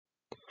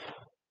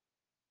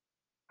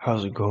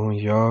How's it going,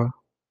 y'all?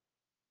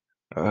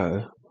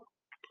 Uh,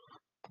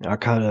 I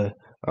kind of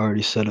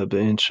already set up the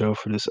intro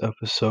for this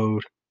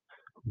episode,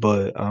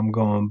 but I'm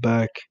going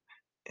back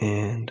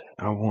and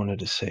I wanted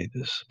to say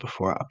this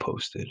before I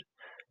posted.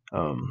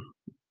 Um,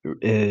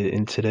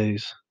 in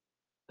today's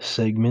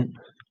segment,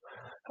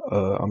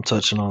 I'm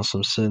touching on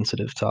some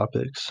sensitive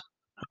topics.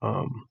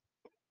 Um,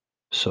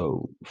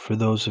 so for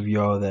those of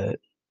y'all that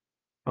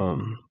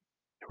um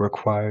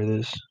require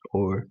this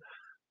or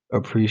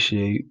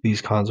appreciate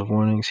these kinds of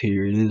warnings,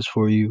 here it is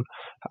for you.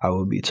 I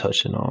will be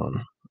touching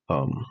on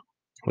um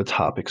the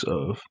topics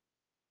of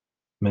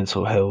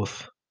mental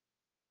health,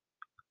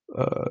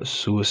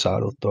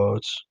 suicidal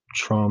thoughts,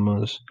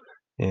 traumas,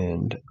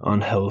 and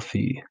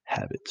unhealthy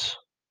habits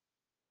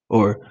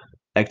or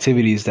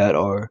activities that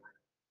are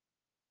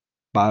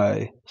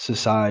by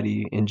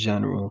society in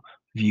general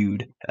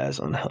viewed as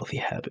unhealthy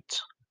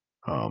habits.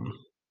 Um,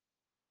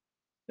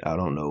 I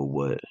don't know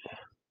what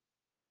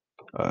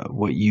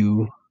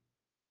you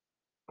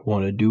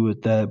want to do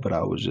with that, but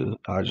I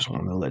just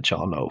want to let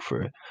y'all know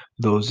for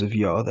those of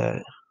y'all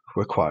that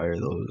require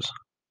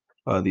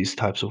these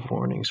types of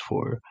warnings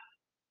for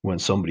when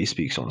somebody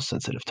speaks on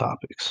sensitive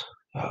topics.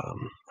 I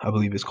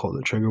believe it's called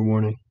a trigger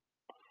warning.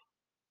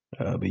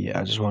 But yeah,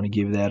 I just want to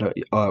give that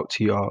out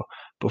to y'all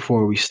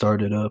before we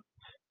start it up.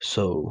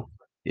 So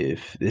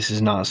if this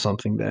is not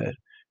something that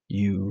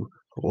you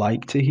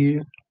like to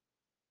hear,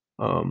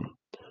 um,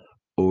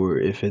 or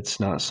if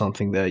it's not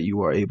something that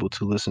you are able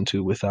to listen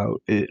to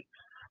without it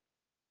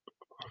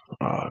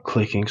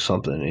clicking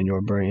something in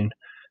your brain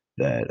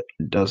that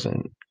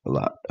doesn't a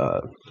lot,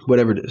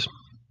 whatever it is,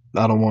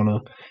 I don't want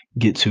to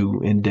get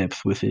too in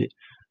depth with it.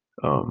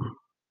 Um,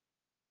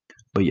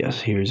 but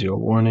yes, here's your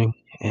warning,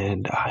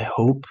 and I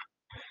hope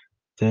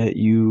that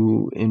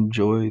you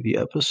enjoy the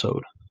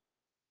episode.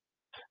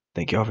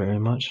 Thank y'all very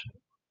much.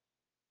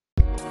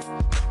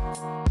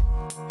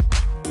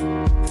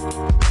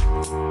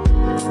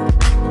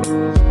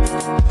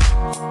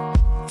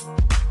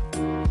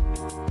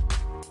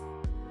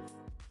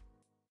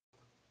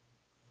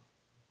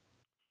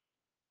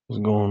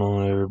 What's going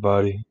on,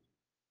 everybody?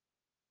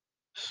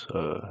 It's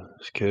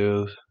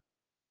Kels.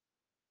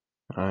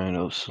 I ain't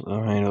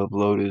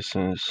uploaded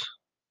since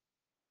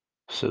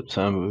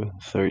September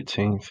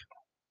 13th,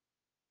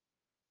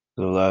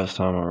 the last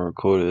time I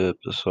recorded an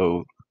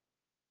episode.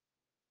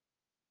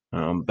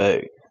 And I'm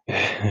back.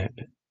 You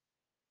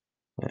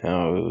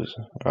know,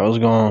 I was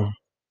going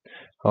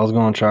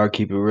to try to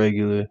keep it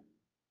regular,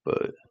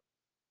 but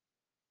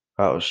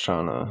I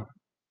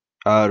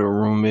had a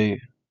roommate.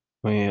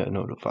 We had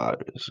no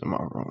dividers in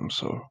my room,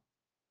 so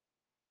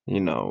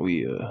I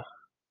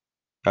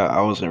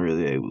wasn't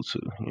really able to.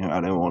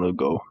 I didn't want to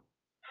go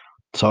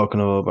talking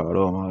to him about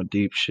all my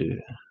deep shit.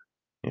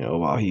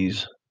 While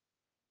he's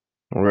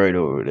right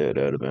over there,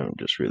 that'd have been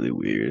just really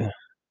weird.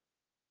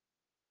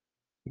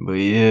 But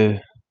yeah,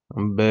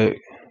 I'm back.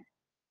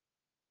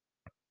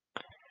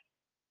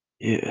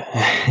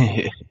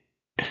 Yeah.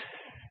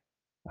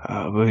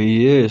 But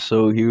yeah,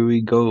 so here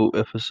we go,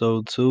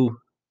 episode 2.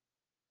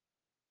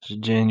 It's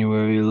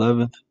January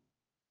 11th,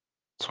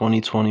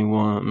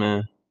 2021,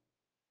 man.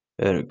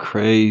 Had a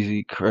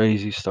crazy,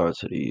 crazy start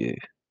to the year.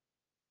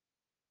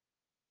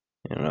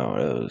 That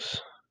was.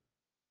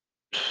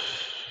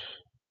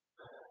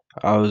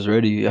 I was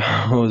ready.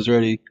 I was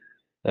ready.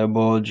 That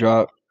ball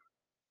dropped.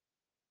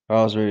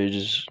 I was ready to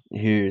just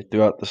hear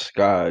throughout the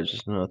sky,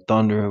 just in a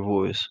thundering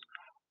voice.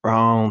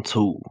 Round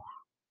 2.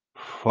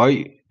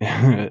 Fight.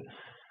 The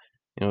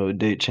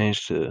date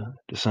changed to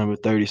December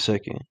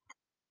 32nd.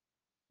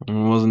 It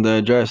wasn't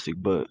that drastic,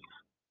 but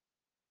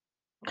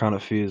kind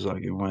of feels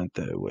like it went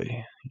that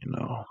way.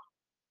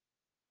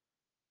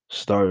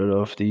 Started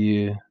off the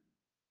year,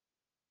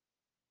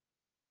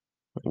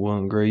 it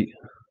wasn't great,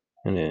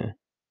 and then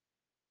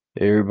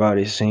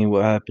everybody seen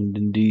what happened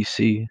in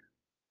D.C.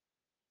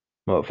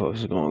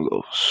 Motherfuckers are gonna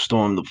go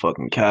storm the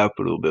fucking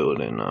Capitol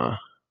building.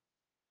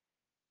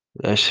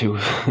 That shit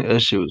was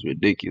that shit was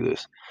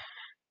ridiculous.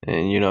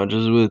 And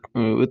just with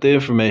the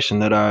information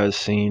that I had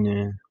seen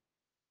and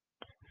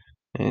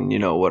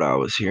what I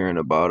was hearing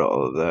about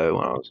all of that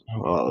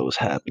while it was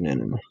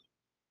happening and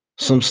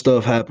some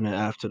stuff happening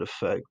after the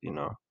fact,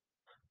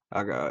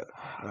 I got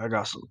I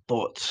got some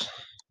thoughts.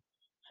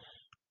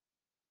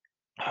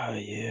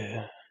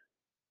 Yeah.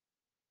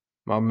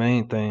 My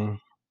main thing,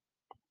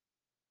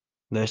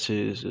 that shit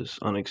is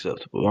just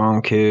unacceptable. I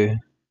don't care.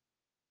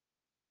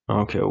 I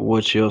don't care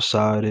what your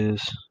side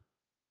is.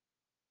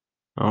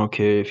 I don't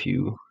care if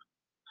you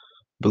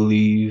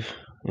believe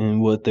in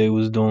what they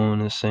was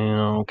doing and saying.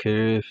 I don't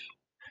care if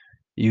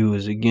you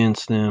was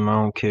against them. I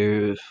don't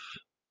care if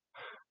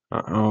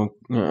I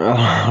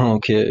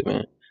don't care,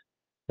 man.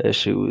 That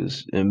shit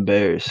was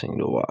embarrassing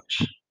to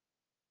watch.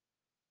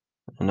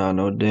 And I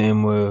know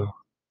damn well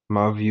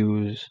my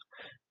viewers,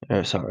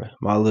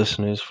 my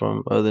listeners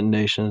from other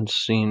nations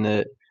seen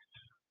that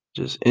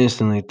just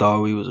instantly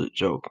thought we was a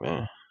joke,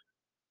 man.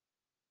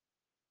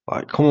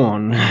 Like, come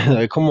on,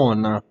 like, come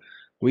on now.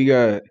 We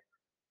got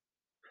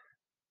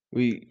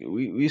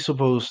We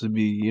supposed to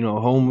be,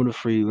 home of the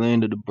free,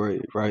 land of the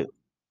brave, right?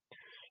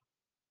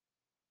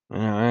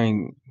 And I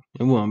ain't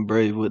it wasn't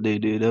brave what they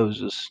did. That was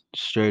just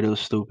straight up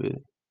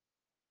stupid.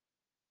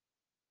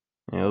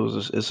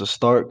 It's a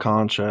stark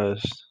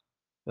contrast,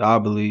 I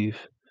believe,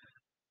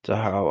 to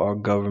how our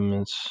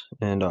governments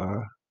and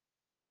our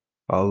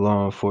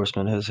law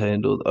enforcement has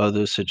handled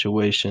other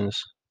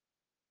situations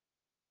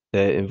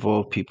that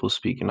involve people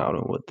speaking out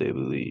on what they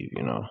believe.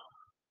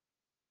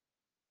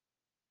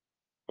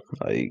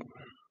 Like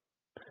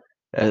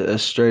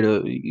as straight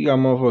up, you got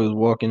motherfuckers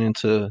walking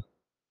into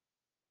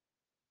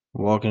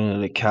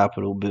the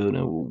Capitol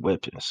building with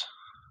weapons.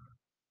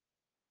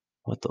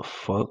 What the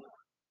fuck?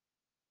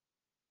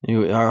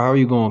 How are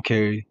you gonna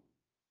carry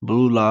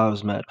Blue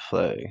Lives Matter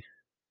flag?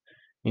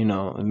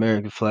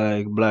 American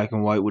flag, black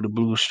and white with a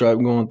blue stripe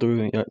going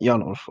through it. Y'all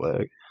know the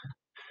flag.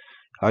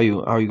 How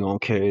you gonna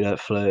carry that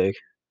flag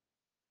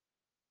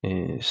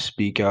and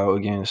speak out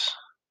against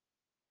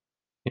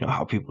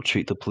how people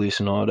treat the police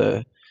and all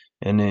that,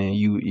 and then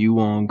you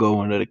won't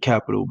go into the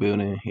Capitol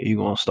building. You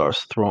gonna start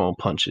throwing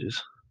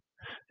punches,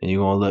 and you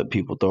gonna let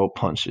people throw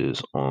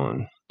punches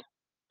on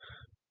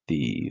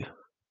the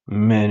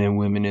men and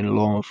women in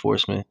law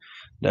enforcement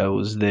that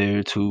was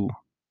there to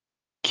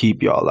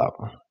keep y'all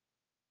out.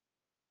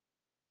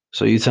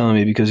 So you telling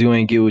me because you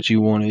ain't get what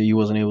you wanted, you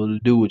wasn't able to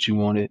do what you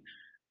wanted,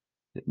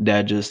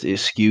 that just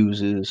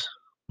excuses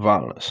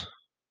violence?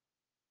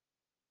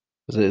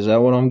 Is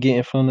that what I'm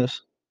getting from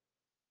this?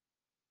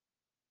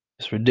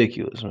 It's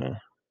ridiculous, man.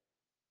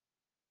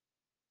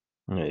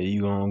 Yeah,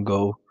 you gonna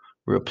go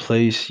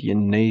replace your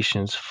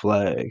nation's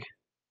flag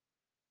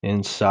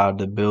inside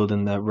the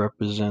building that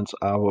represents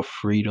our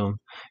freedom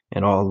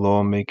and our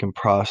lawmaking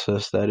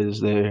process that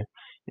is there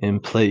in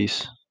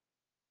place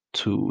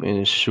to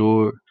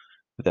ensure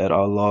that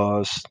our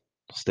laws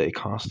stay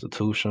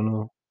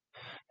constitutional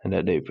and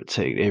that they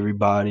protect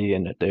everybody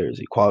and that there is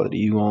equality.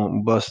 You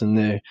gonna bust in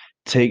there,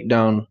 take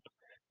down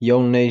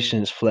your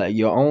nation's flag,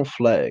 your own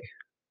flag,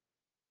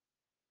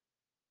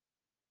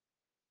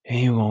 and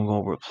you gonna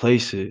go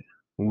replace it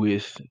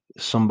with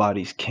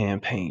somebody's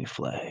campaign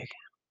flag.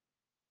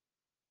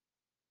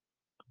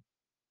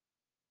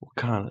 What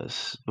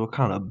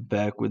kind of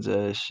backwards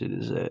ass shit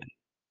is that?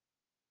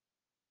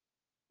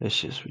 That's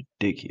just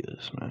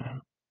ridiculous,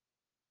 man.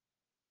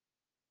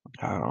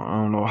 I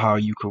don't know how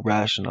you could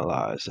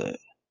rationalize that.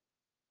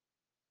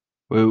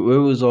 Where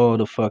was all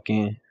the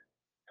fucking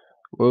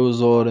where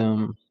was all of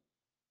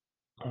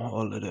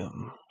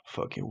them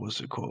fucking what's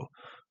it called?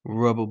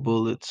 Rubber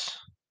bullets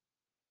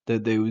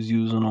that they was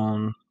using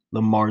on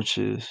the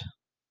marches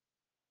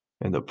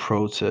and the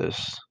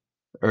protests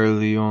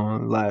early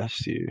on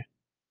last year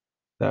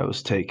that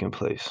was taking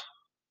place.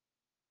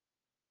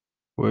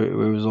 Where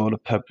was all the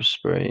pepper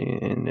spray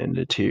and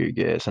the tear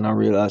gas? And I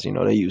realized,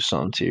 they used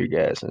some tear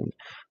gas and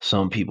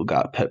some people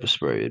got pepper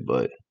sprayed,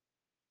 but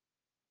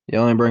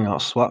y'all ain't bring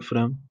out SWAT for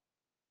them.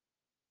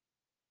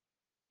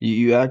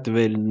 You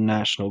activated the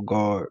National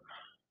Guard,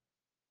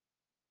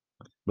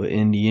 but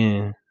in the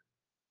end,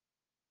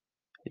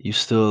 you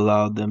still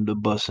allowed them to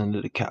bust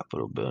into the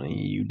Capitol building.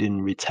 You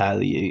didn't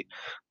retaliate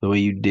the way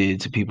you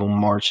did to people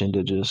marching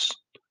to just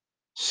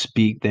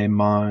speak their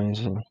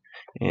minds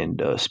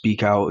and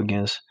speak out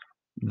against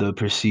the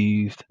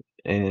perceived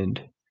and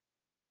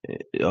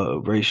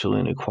racial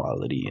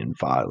inequality and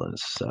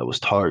violence that was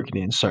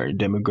targeting certain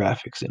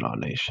demographics in our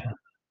nation.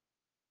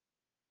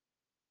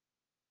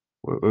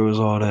 Where was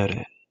all that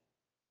at?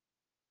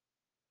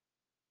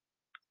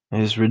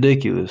 It's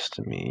ridiculous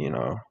to me.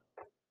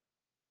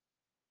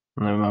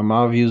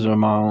 My views are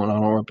my own. I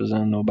don't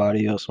represent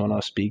nobody else when I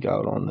speak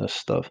out on this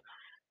stuff.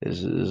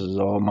 This is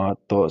all my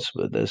thoughts,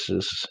 but that's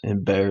just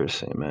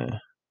embarrassing, man.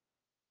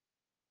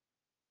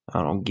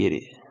 I don't get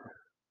it.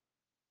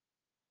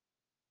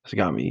 It's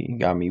got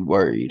me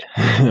worried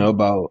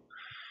about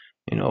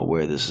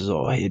where this is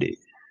all headed.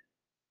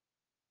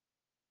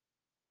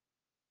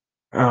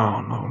 I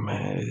don't know,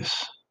 man.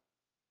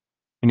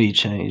 We need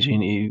change. We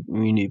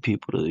need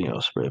people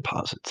to spread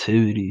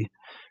positivity.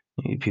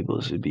 We need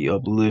people to be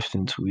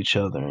uplifting to each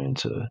other and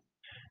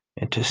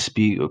to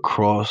speak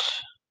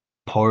across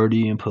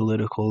party and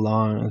political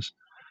lines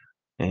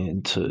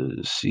and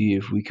to see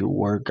if we could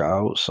work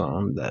out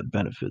something that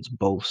benefits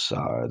both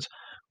sides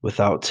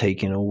without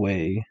taking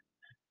away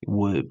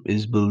what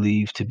is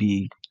believed to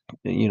be,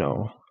 you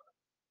know,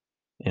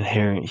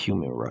 inherent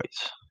human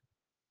rights.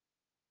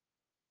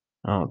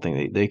 I don't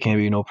think they can't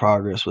be no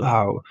progress with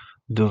how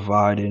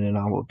divided and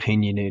how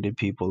opinionated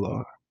people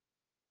are.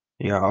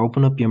 You gotta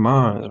open up your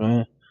minds,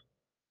 man.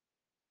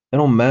 It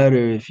don't matter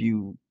if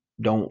you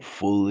don't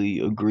fully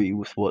agree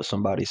with what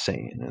somebody's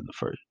saying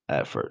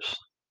at first.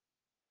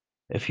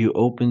 If you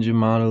opened your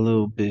mind a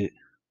little bit,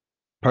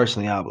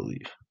 personally, I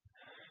believe,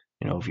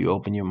 if you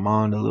open your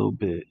mind a little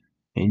bit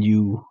and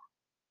you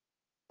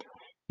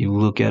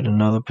look at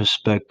another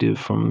perspective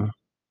from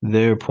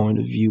their point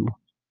of view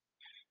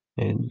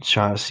and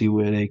try to see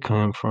where they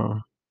come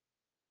from,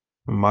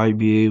 you might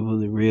be able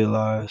to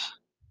realize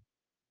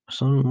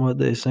some of what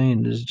they're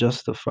saying is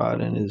justified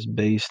and is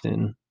based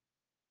in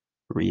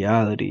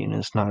reality, and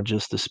it's not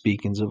just the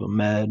speakings of a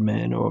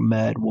madman or a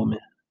mad woman.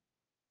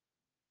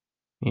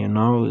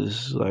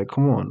 It's like,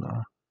 come on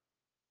now,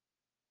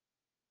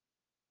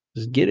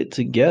 just get it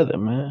together,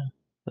 man.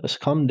 Let's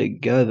come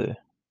together.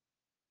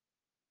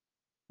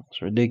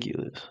 It's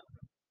ridiculous.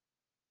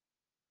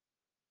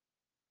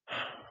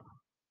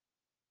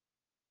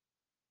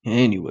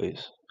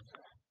 Anyways,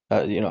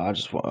 I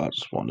just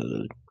wanted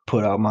to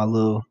put out my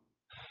little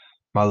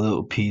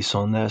piece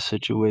on that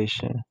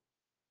situation.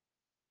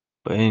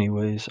 But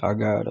anyways, I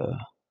got a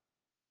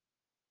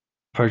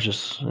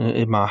purchase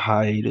in my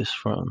hiatus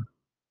from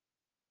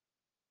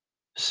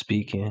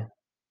speaking.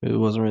 It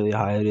wasn't really a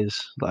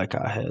hiatus like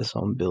I had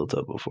something built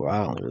up before.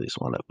 I only released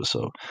one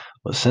episode,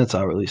 but since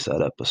I released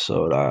that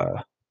episode,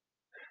 I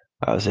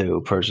was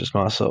able to purchase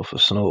myself a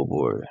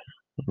snowboard.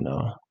 You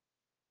know,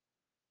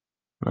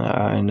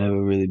 I ain't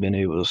never really been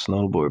able to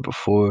snowboard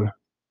before.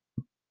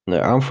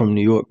 Yeah, I'm from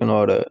New York and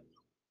all that.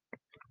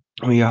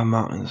 We got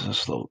mountains and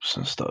slopes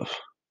and stuff,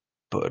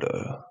 but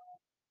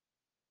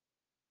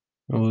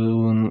we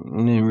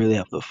didn't really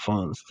have the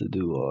funds to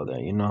do all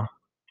that. You know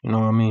what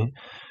I mean?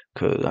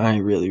 Cause I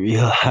ain't really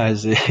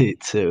realize it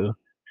till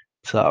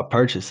I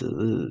purchased it.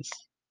 Is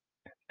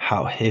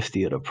how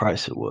hefty of the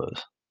price it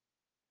was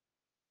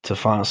to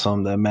find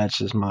something that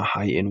matches my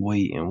height and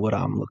weight and what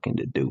I'm looking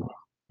to do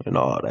and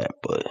all that.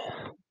 But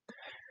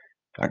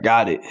I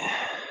got it.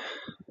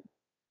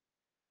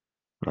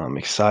 I'm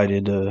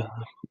excited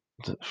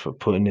for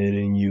putting it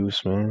in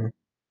use, man.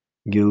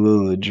 Get a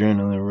little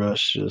adrenaline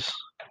rush, just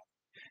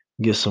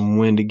get some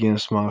wind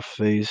against my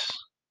face,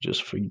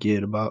 just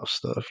forget about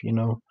stuff.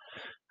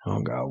 I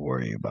don't gotta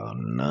worry about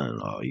nothing.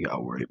 All you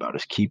gotta worry about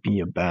is keeping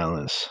your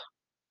balance,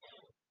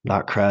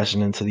 not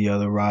crashing into the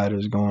other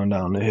riders going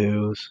down the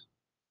hills.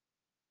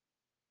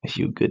 If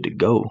you good to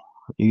go,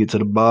 you get to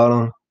the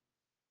bottom,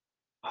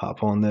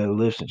 hop on that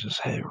lift and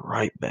just head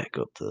right back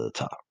up to the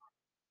top.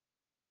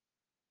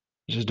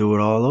 Just do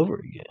it all over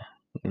again.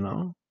 You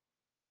know,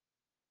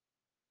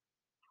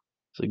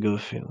 it's a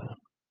good feeling.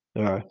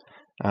 All right,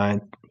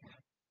 I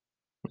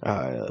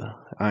I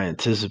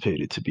anticipate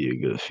it to be a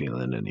good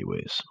feeling,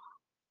 anyways.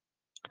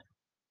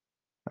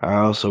 I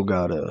also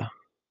got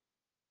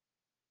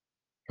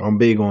I'm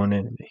big on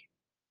anime.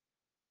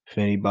 If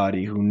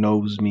anybody who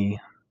knows me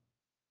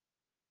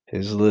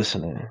is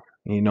listening,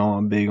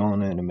 I'm big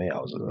on anime. I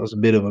was a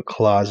bit of a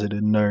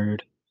closeted nerd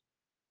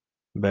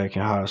back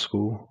in high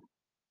school.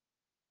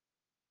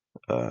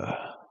 Uh,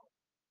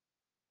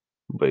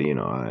 but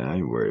I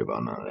ain't worried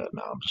about none of that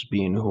now. I'm just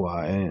being who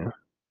I am,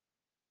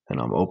 and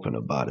I'm open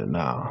about it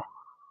now.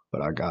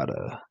 But I got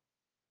a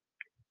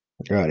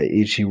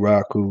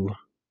Ichiraku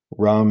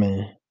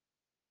ramen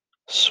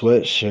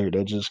sweatshirt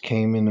that just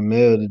came in the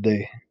mail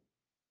today.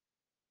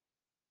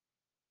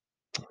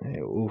 And,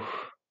 oof,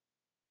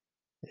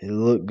 it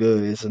looked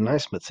good. It's a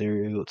nice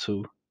material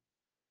too.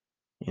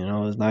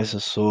 It's nice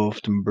and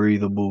soft and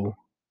breathable.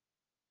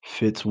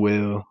 Fits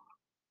well.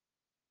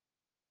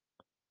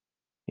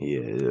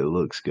 Yeah, it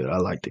looks good. I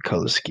like the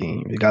color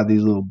scheme. It got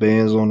these little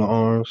bands on the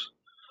arms,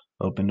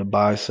 up in the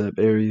bicep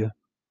area.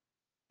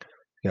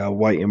 Got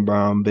white and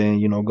brown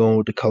band, going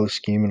with the color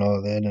scheme and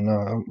all that, and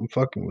I'm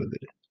fucking with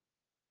it.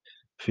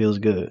 Feels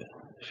good.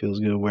 Feels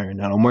good wearing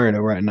that. I'm wearing it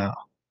right now,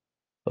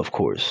 of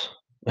course.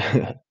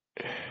 But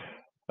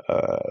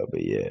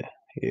yeah,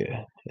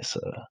 it's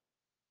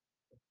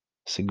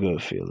a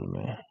good feeling,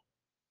 man.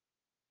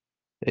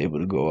 Able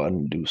to go out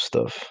and do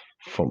stuff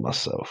for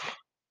myself.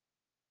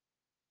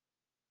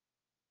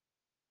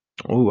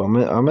 Oh,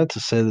 I meant to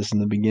say this in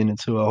the beginning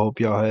too. I hope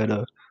y'all had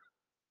a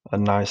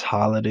nice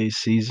holiday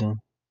season.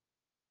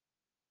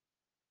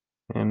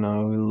 A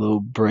little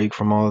break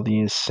from all the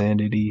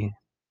insanity.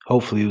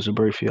 Hopefully, it was a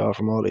break for y'all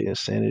from all the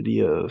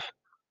insanity of,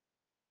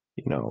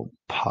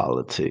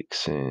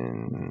 politics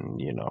and,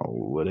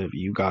 whatever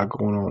you got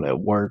going on at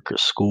work or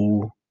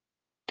school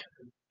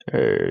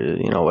or,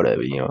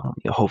 whatever,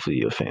 hopefully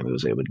your family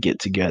was able to get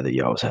together.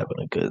 Y'all was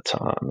having a good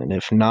time. And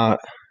if not,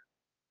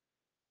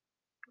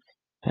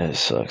 that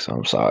sucks.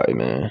 I'm sorry,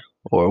 man.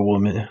 Or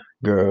woman,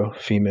 girl,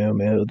 female,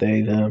 male,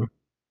 they, them,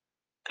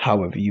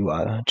 however you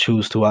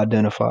choose to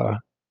identify.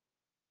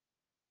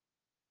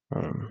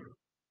 Um,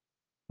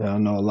 yeah, I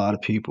know a lot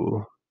of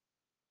people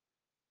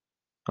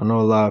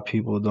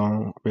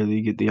don't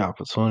really get the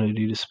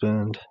opportunity to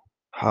spend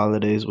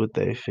holidays with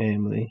their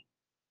family.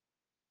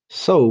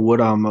 So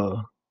what I'm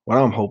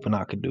hoping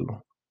I could do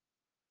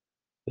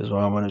is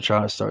what I'm gonna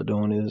try to start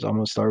doing is I'm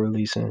gonna start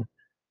releasing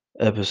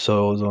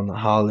episodes on the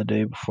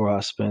holiday before I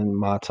spend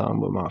my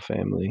time with my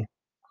family,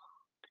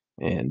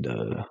 and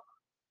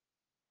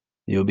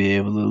you'll be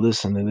able to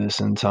listen to this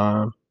in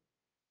time,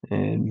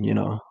 and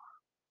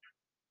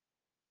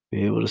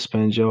be able to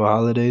spend your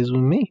holidays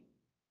with me.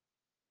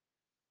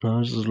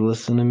 Just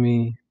listen to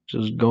me,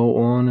 just go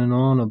on and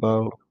on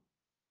about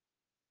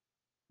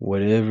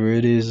whatever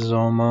it is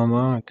on my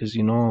mind, cause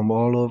I'm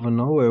all over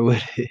nowhere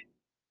with it.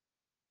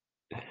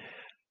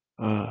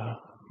 Uh,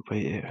 but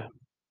yeah,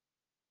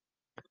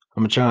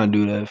 I'm gonna try and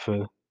do that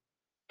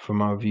for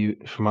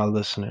my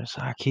listeners.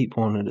 I keep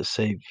wanting to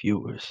say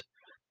viewers,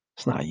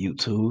 It's not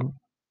YouTube.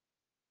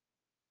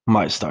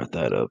 Might start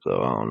that up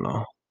though. I don't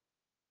know.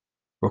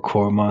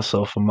 Record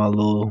myself in my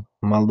little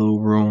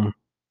room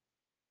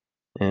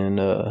and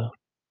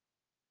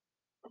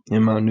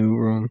in my new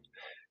room,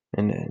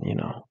 and then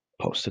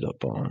post it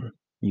up on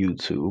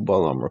YouTube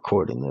while I'm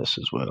recording this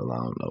as well. I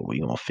don't know. We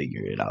gonna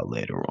figure it out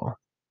later on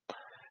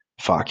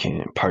if I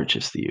can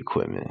purchase the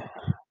equipment.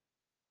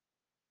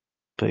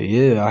 But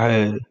yeah, I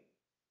had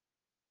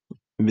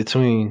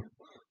between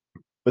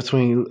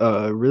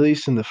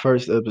releasing the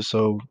first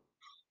episode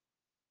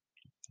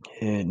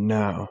and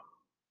now,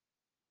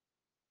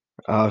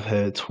 I've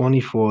had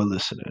 24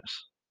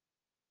 listeners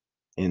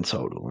in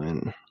total,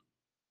 and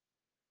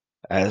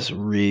that's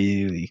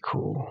really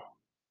cool.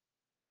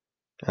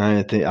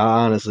 I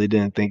honestly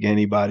didn't think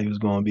anybody was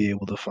gonna be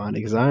able to find it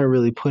because I didn't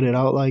really put it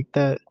out like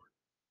that.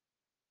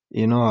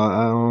 I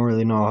don't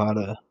really know how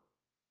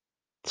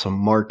to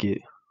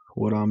market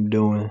what I'm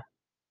doing,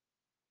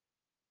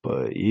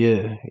 but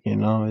yeah, it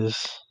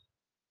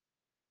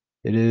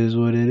is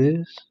what it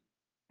is,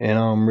 and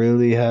I'm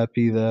really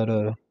happy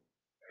that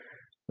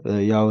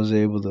y'all was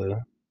able to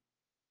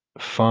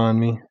find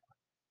me.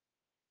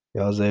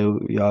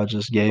 Y'all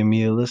just gave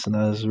me a listen.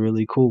 That's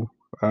really cool.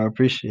 I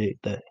appreciate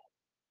that.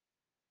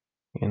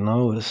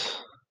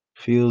 It's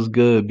feels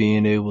good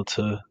being able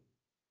to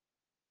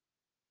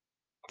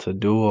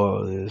do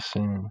all this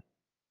and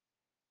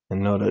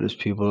know that there's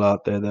people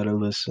out there that are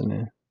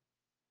listening.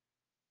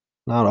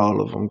 Not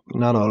all of them,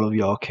 not all of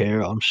y'all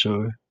care, I'm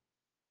sure,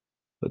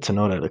 but to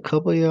know that a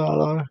couple of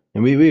y'all are,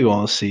 and we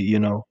gonna see,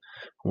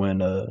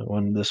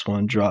 when this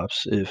one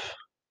drops, if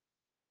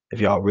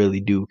y'all really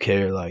do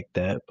care like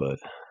that. But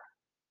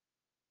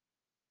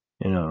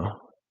you know,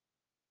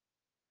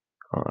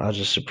 I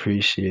just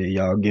appreciate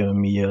y'all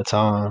giving me your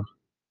time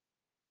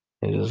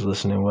and just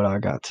listening to what I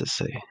got to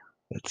say.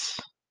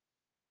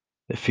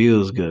 It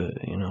feels good.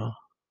 And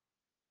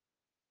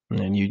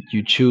then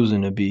you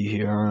choosing to be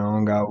here. I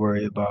don't got to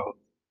worry about,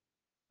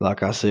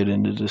 like I said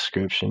in the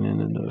description and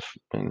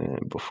then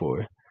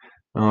before.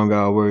 I don't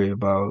got to worry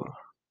about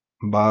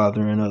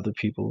bothering other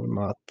people with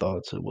my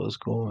thoughts of what's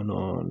going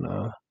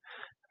on.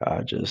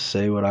 I just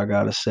say what I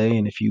gotta say,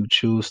 and if you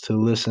choose to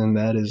listen,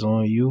 that is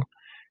on you.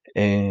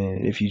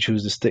 And if you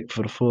choose to stick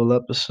for the full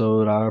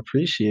episode, I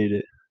appreciate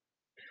it.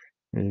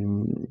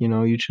 And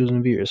you choosing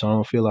to be here, so I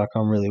don't feel like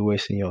I'm really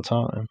wasting your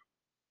time.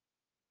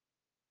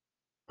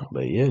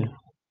 But yeah,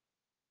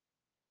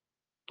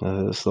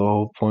 that's the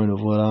whole point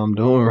of what I'm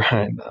doing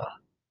right now.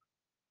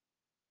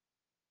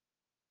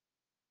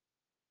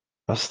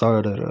 I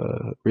started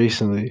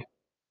recently.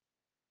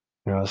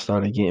 I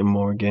started getting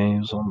more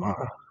games on my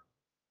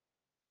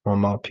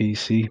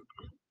PC.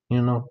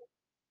 You know,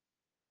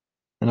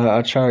 and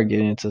I tried to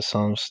get into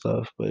some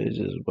stuff, but it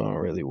just wasn't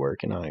really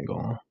working. I ain't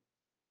gonna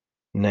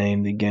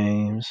name the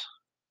games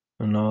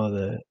and all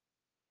that,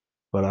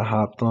 but I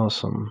hopped on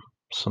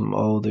some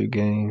older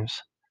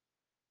games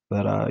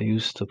that I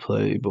used to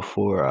play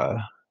before I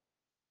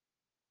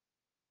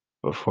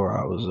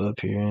was up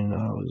here and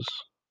I was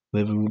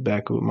living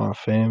back with my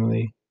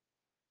family,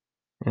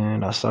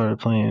 and I started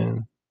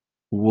playing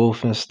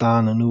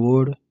Wolfenstein: The New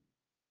Order,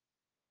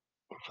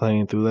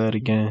 playing through that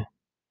again.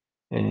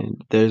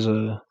 And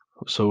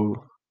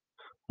so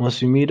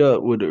once you meet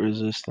up with the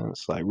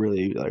resistance, like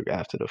really like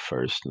after the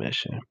first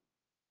mission,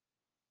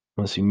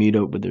 once you meet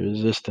up with the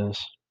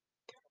resistance,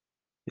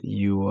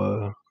 you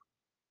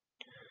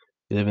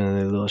live in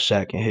a little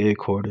shack in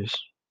headquarters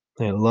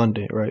in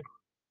London, right?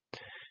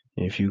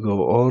 And if you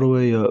go all the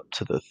way up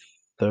to the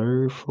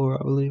third floor,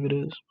 I believe it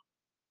is,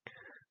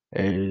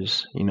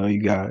 there's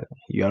you got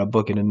a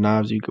bucket of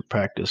knives you could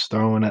practice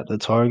throwing at the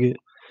target.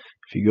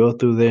 If you go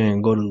through there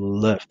and go to the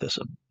left, there's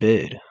a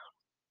bed.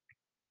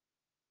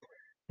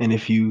 And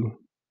if you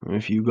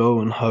go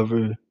and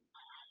hover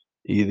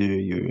either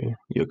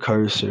your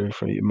cursor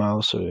for your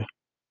mouse or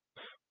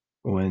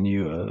when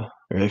you or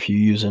if you're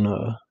using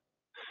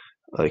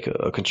like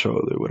a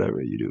controller,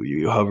 whatever you do,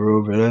 you hover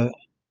over that,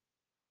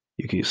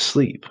 you can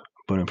sleep.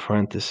 But in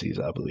parentheses,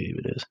 I believe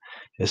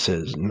it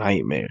says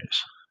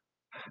nightmares.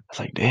 I was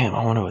like, damn,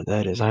 I wonder what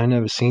that is. I ain't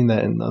never seen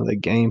that in other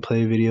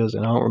gameplay videos,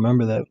 and I don't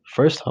remember that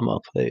first time I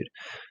played.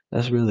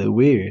 That's really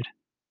weird.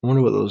 I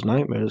wonder what those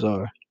nightmares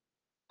are.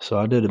 So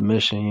I did a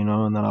mission,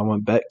 and then I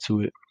went back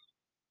to it,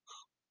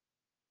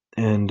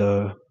 and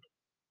I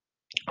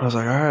was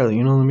like, all right,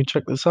 let me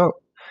check this out.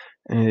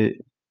 And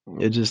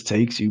it just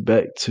takes you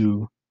back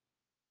to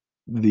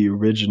the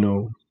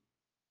original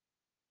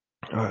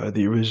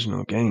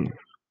game.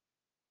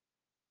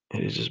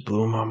 And it just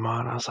blew my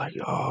mind. I was like,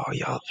 oh,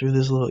 y'all threw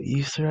this little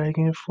Easter egg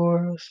in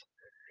for us?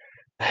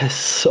 That's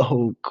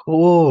so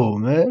cool,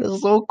 man.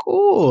 That's so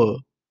cool.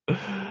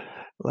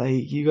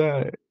 Like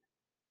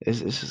it's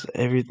just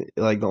everything.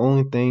 Like the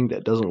only thing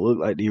that doesn't look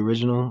like the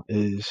original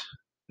is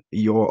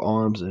your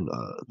arms and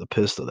the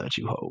pistol that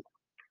you hold.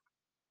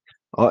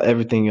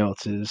 Everything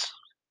else is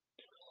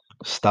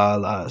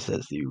stylized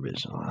as the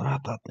original. And I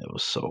thought that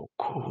was so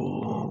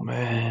cool,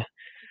 man.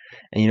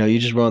 And you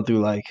just run through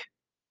like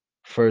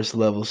first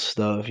level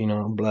stuff,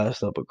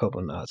 blast up a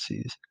couple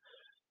Nazis.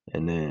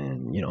 and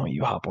then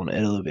you hop on the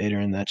elevator,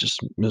 and that just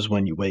is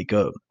when you wake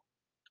up.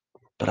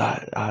 But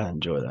I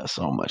enjoy that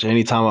so much.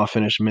 Anytime I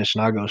finish a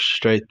mission, I go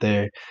straight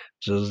there,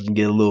 just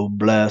get a little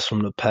blast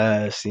from the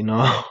past.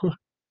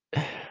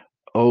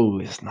 Oh,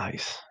 it's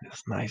nice.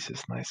 It's nice.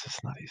 It's nice.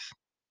 It's nice.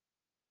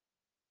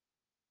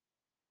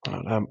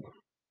 That,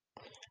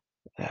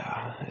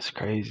 yeah, it's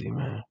crazy,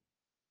 man.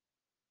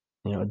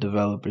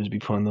 Developers be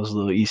putting those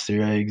little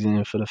Easter eggs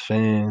in for the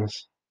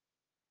fans,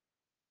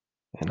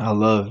 and I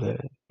love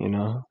that.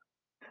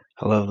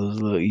 I love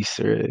those little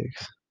Easter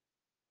eggs.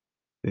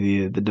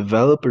 The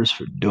developers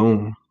for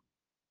Doom,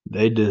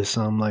 they did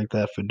something like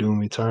that for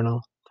Doom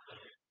Eternal.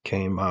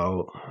 Came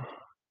out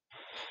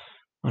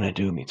when did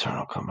Doom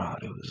Eternal come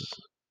out? It was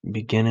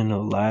beginning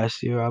of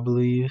last year, I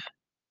believe,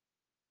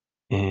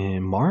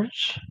 in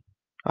March,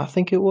 I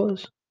think it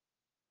was.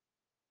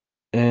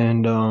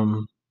 And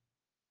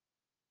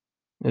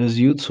it was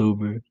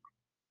YouTuber.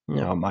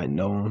 I might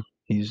know him.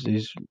 He's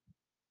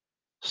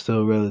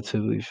still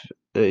relatively,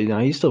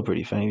 he's still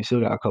pretty famous. He still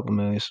got a couple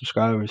million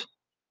subscribers.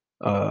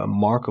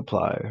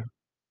 Markiplier.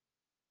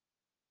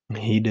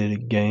 He did a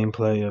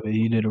gameplay of it.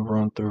 He did a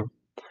run through,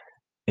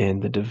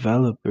 and the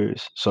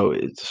developers. So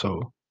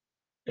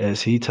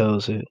as he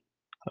tells it,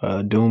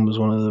 Doom was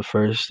one of the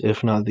first,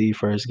 if not the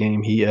first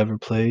game he ever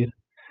played.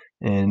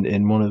 And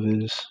in one of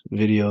his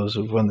videos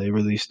of when they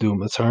released Doom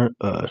back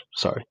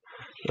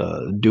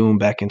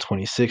in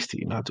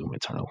 2016, not Doom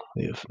Eternal,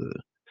 if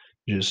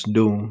just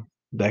Doom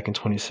back in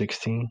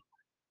 2016,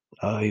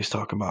 he was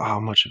talking about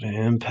how much of an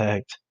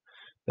impact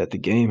that the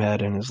game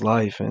had in his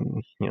life,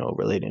 and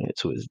relating it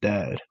to his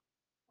dad.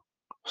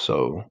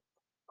 So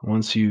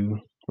once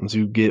you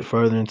get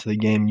further into the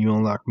game, you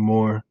unlock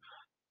more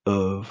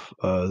of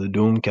the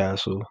Doom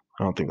Castle.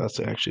 I don't think that's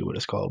actually what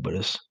it's called, but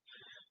it's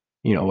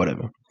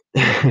whatever.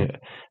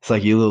 It's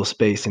like your little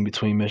space in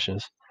between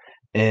missions.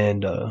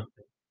 And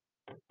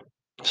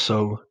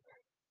so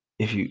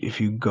if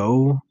you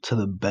go to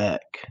the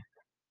back,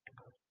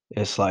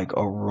 it's like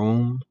a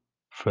room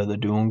for the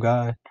Doom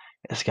guy.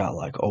 It's got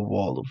like a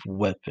wall of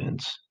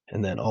weapons,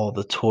 and then all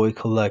the toy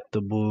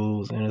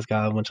collectibles, and it's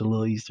got a bunch of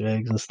little Easter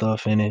eggs and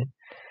stuff in it.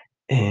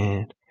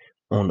 And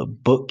on the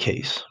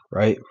bookcase,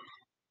 right?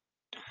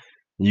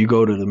 You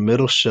go to the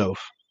middle shelf,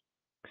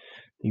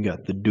 you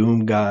got the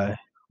Doom guy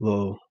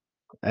little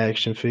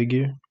action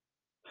figure,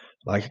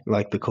 like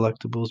the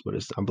collectibles, but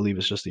I believe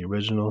it's just the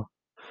original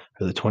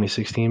or the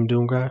 2016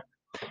 Doom guy.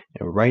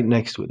 And right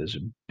next to it is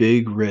a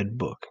big red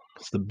book.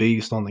 It's the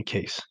biggest on the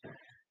case,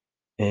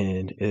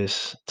 and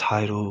it's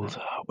titled,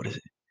 what is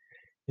it?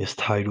 It's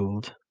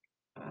titled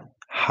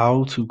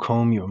 "How to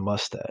Comb Your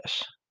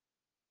Mustache,"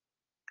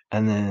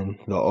 and then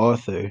the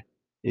author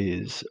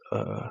is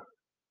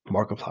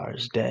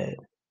Markiplier's dad.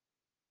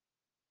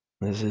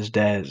 This is his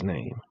dad's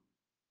name,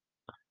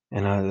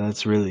 and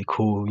that's really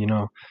cool.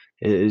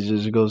 It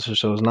just goes to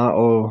show it's not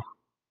all,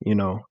 you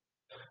know,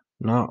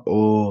 not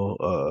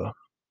all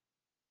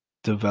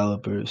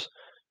developers,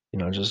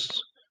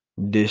 just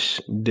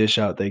dish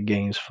out their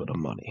games for the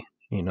money.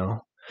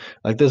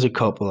 Like there's a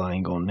couple I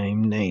ain't gonna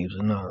name names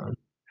or none,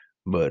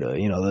 but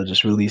they'll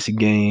just release a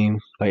game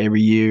like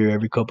every year,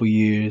 every couple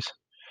years,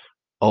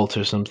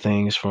 alter some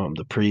things from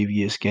the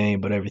previous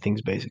game, but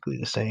everything's basically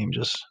the same,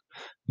 just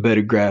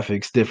better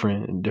graphics,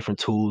 different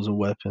tools and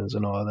weapons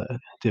and all that,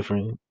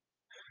 different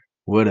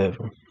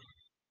whatever.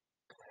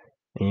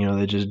 And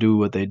they just do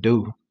what they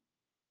do.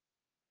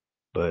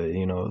 But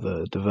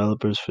the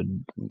developers for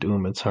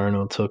Doom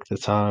Eternal took the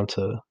time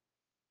to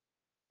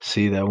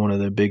see that one of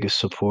their biggest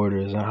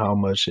supporters and how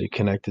much it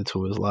connected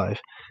to his life,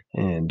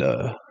 and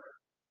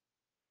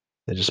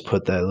they just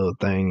put that little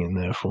thing in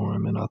there for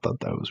him, and I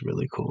thought that was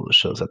really cool. It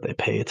shows that they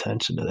pay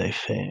attention to their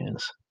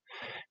fans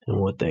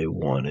and what they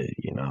wanted,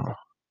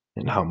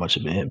 and how much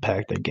of an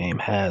impact the game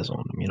has on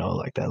them,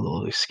 like that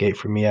little escape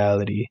from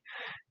reality,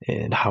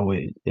 and how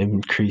it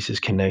increases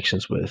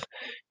connections with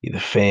either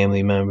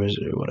family members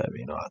or whatever.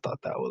 I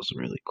thought that was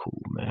really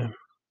cool, man.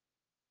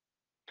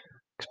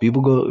 Cause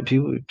people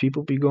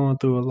be going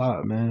through a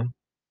lot, man.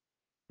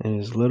 And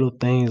it's little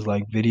things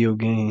like video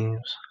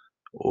games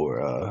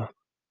or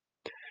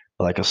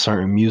like a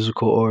certain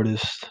musical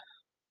artist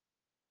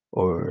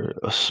or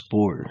a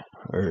sport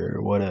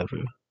or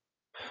whatever.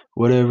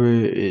 Whatever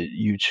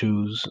you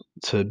choose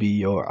to be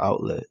your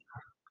outlet,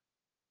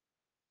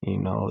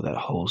 that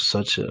holds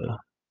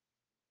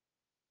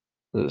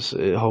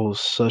it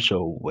holds such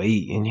a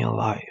weight in your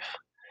life.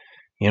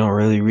 You don't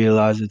really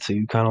realize it till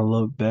you kind of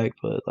look back,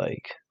 but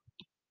like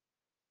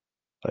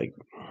I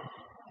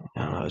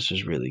don't know, it's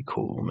just really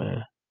cool,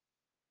 man.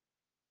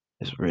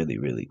 It's really,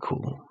 really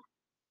cool.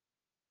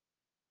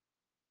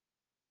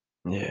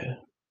 Yeah.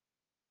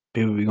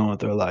 People be going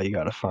through a lot. You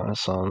gotta find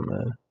some,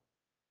 man.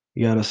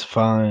 You gotta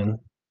find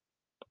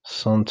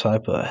some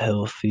type of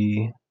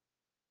healthy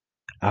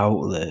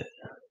outlet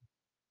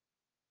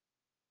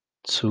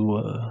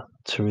to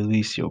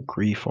release your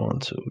grief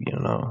onto.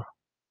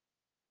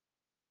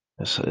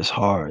 It's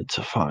hard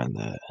to find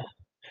that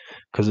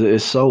because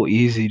it's so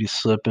easy to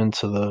slip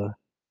into the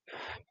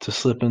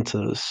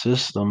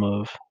system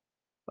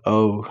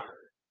Oh,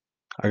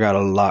 I got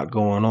a lot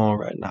going on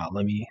right now.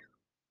 Let me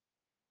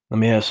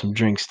have some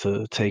drinks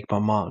to take my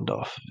mind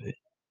off of it.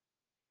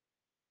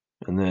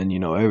 And then,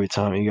 every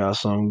time you got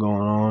something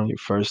going on, your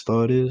first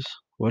thought is,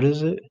 what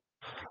is it?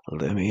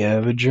 Let me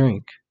have a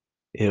drink.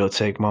 It'll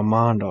take my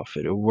mind off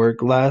it. It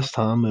worked last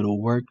time,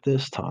 it'll work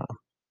this time.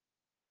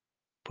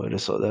 But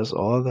it's that's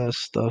all that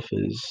stuff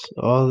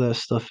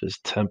is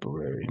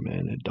temporary,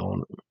 man.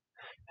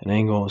 It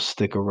ain't gonna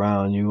stick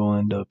around. You gonna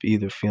end up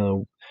either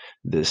feeling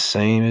the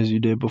same as you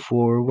did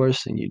before or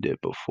worse than you did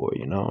before,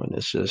 and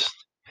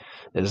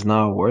it's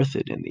not worth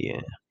it in the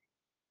end.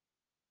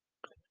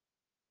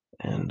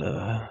 And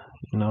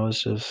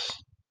it's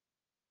just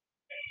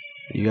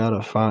you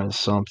gotta find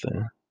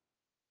something.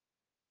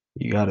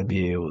 You gotta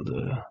be able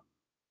to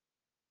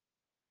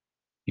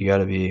you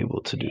gotta be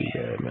able to do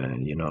that,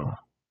 man.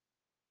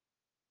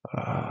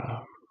 Uh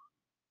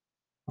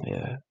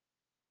yeah.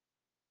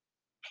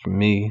 For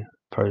me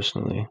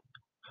personally,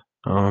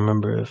 I don't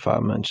remember if I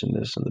mentioned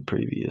this in the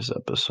previous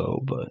episode,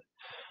 but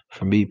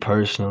for me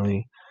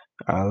personally,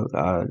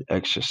 I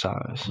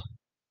exercise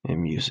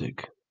and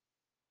music.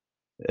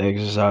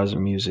 Exercise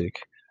and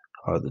music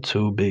are the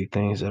two big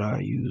things that I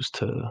use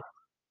to,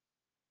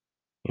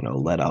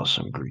 let out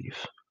some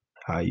grief.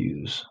 I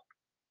use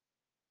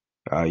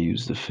I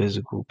use the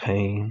physical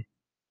pain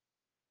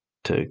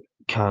to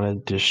kind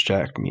of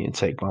distract me and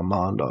take my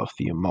mind off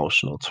the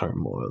emotional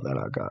turmoil that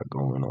I got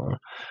going on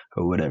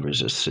or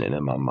whatever's just sitting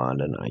in my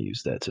mind, and I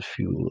use that to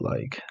fuel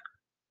like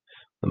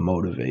the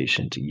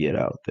motivation to get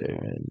out there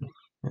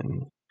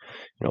and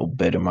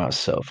better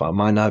myself. I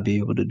might not be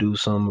able to do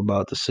something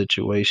about the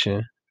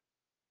situation,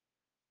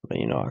 but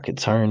I could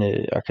turn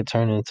it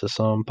into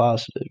something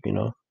positive.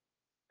 Let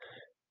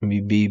me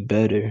be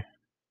better.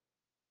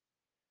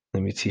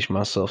 Let me teach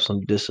myself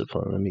some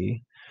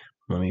discipline.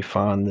 Let me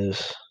find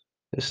this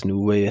new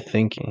way of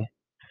thinking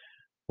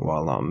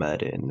while I'm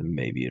at it, and then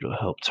maybe it'll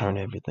help turn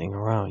everything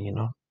around.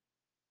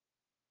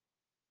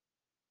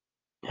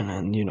 And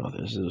then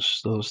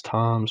there's those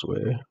times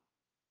where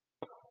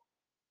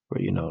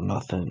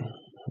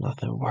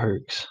nothing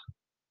works,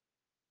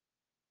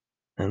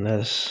 and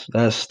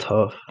that's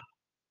tough.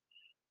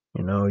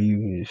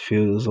 It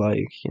feels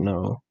like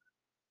your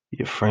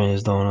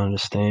friends don't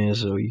understand,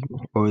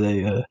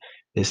 or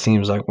it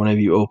seems like whenever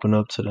you open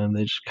up to them,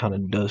 they just kind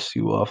of dust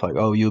you off, like,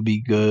 oh, you'll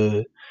be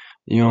good.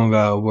 You don't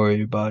gotta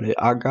worry about it.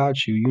 I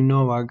got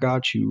you. I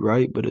got you,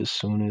 right? But as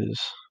soon as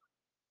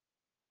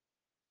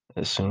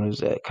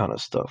that kind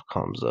of stuff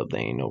comes up, they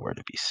ain't nowhere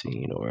to be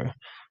seen, or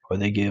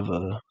they give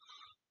a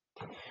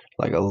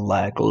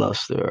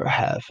lackluster or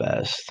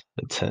half-assed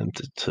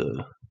attempt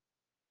to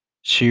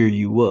cheer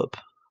you up.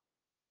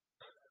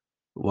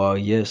 While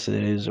yes,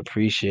 it is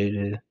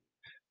appreciated,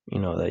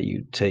 that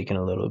you taking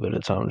a little bit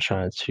of time to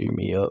try and cheer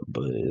me up,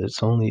 but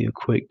it's only a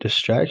quick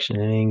distraction.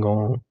 It ain't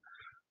gonna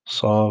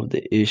solve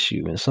the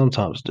issue. And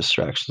sometimes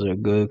distractions are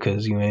good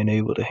because you ain't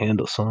able to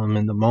handle something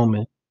in the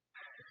moment.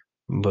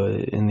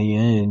 But in the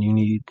end, you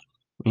need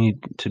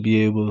to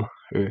be able,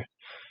 or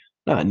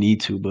not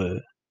need to,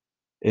 but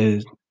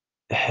it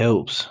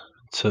helps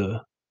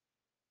to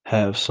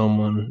have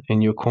someone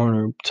in your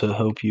corner to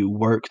help you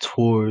work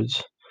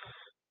towards,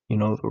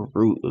 the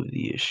root of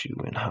the issue,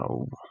 and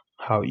how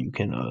you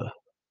can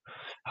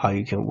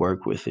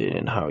work with it,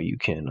 and how you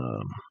can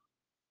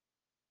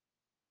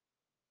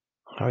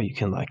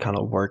like kind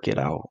of work it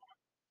out,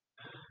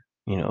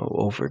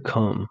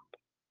 overcome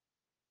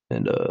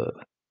and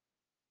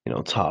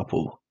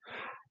topple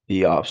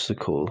the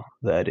obstacle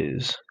that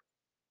is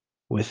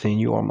within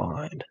your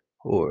mind,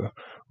 or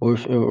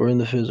or in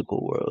the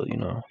physical world.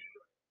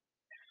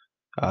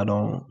 I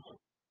don't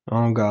I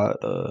don't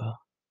got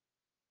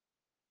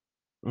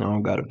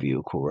a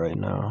vehicle right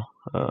now.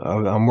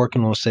 I'm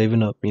working on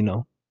saving up.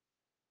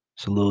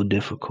 It's a little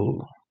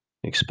difficult,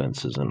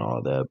 expenses and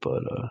all that,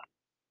 but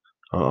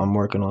I'm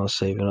working on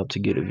saving up to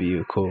get a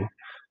vehicle.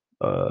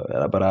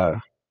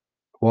 But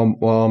while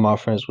all my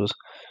friends was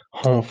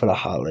home for the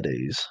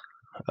holidays,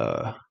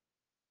 uh,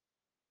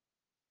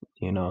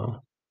 you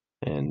know,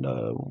 and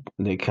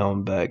they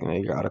come back and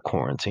they got a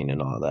quarantine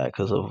and all that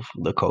because of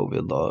the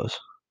COVID laws.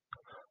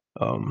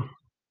 Um,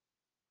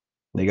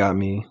 they got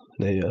me.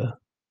 They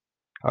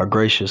are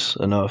gracious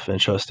enough and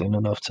trusting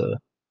enough to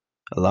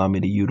allow me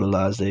to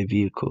utilize their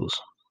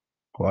vehicles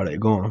while they're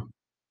gone.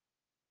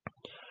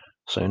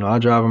 So I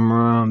drive them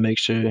around, make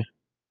sure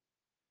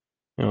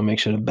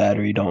the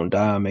battery don't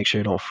die, make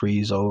sure it don't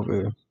freeze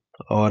over,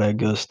 all that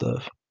good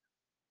stuff.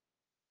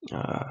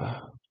 Uh,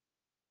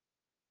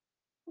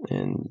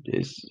 and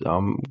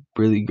I'm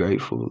really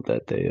grateful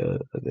that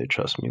they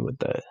trust me with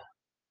that,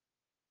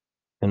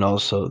 and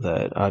also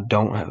that I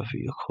don't have a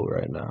vehicle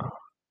right now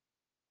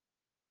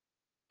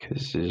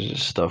because there's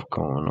just stuff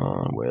going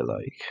on where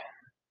like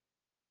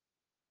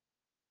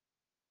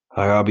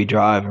I'll be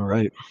driving,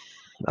 right.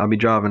 I'll be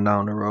driving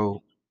down the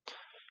road,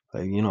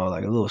 like a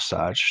little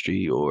side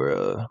street,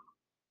 or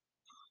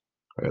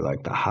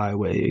like the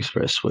highway,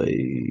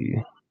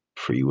 expressway,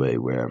 freeway,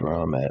 wherever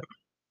I'm at,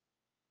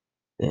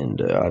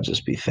 and I'll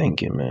just be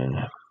thinking,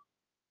 man,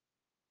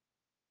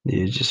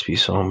 It'd just be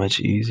so much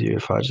easier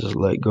if I just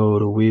let go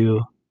of the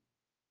wheel,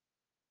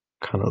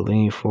 kind of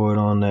lean forward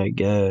on that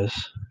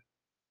gas,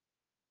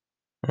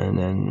 and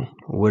then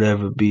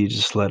whatever be,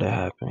 just let it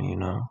happen, you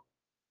know?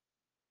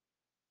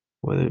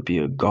 Whether it be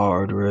a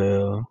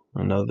guardrail,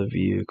 another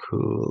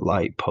vehicle,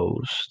 light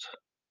post,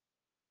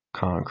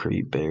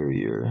 concrete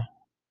barrier,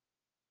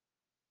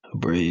 a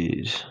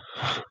bridge,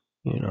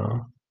 you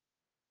know?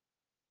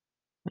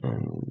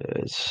 And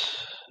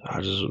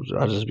I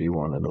just be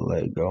wanting to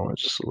let go and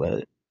just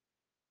let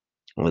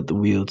the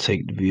wheel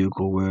take the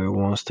vehicle where it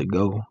wants to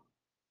go,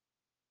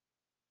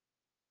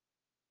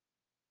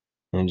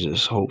 and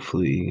just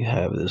hopefully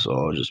have this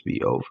all just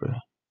be over,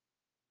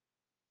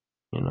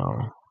 you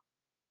know?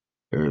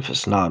 Or if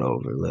it's not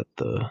over, let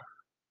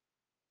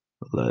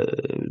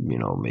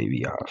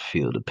maybe I'll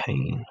feel the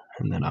pain,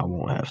 and then I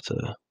won't have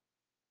to,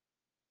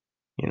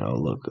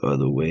 look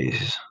other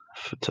ways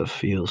to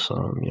feel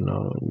some,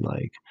 and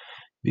like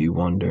be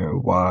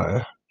wondering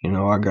why,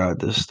 I got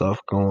this stuff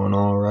going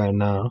on right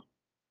now,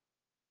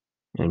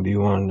 and be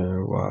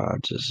wondering why I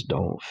just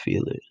don't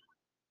feel it.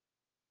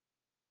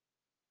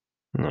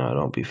 I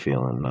don't be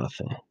feeling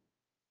nothing.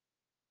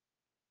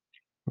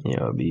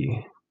 I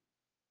be,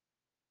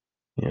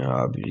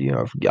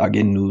 I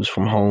get news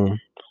from home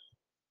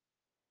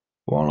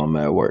while I'm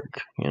at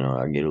work.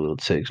 I get a little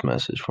text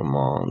message from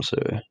moms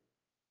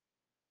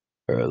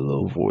or a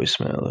little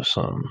voicemail or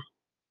something.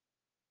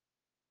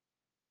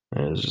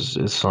 And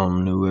it's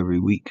something new every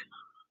week.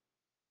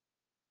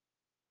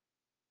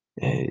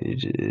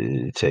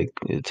 It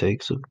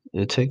takes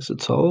a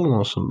toll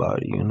on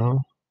somebody.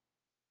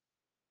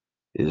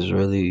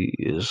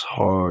 It's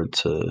hard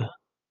to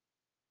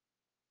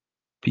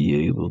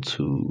be able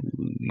to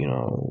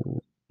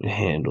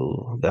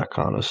handle that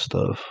kind of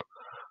stuff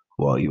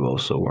while you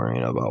also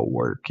worrying about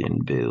work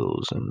and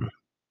bills, and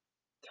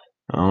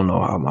I don't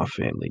know how my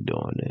family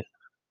doing it,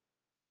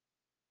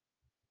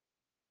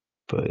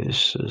 but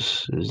it's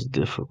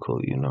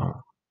difficult. I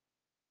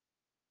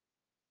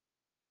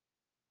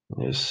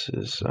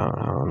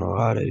don't know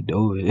how they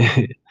do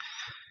it.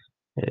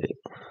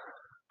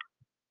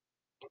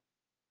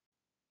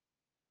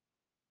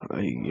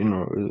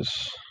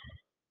 It's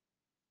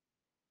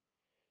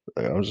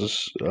like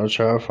I'll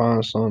try to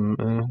find something,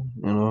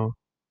 man.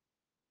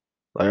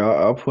 Like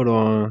I'll put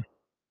on,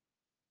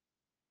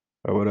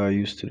 or what I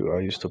used to do. I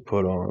used to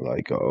put on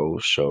like an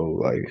old show,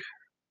 like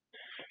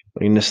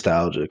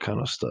nostalgia kind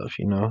of stuff.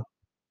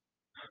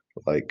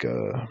 Like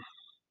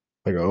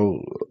like a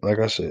old, like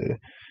I said,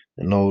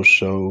 an old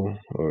show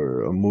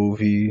or a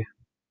movie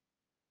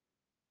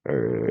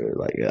or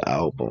like an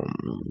album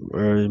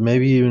or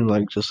maybe even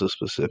like just a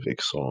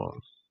specific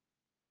song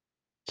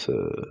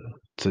to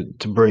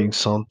to bring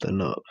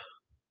something up.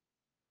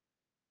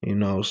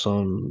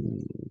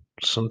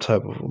 Some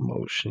type of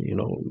emotion.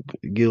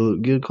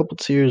 Get a couple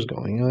tears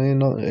going. It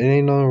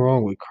ain't nothing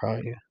wrong with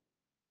crying.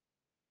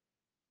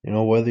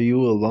 Whether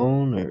you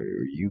alone or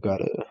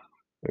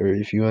or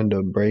if you end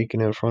up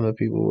breaking in front of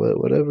people,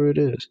 whatever it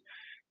is,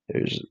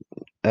 there's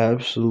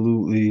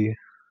absolutely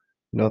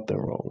nothing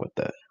wrong with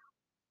that.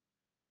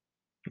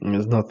 And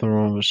there's nothing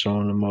wrong with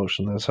showing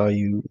emotion. That's how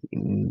you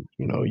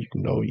know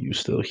you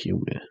still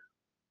human.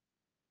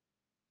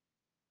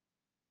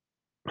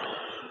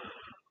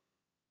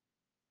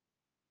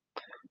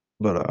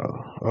 But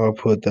I'll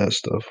put that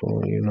stuff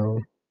on,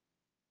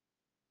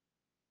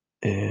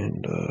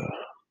 and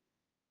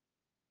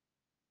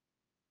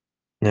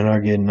then I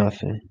get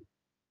nothing.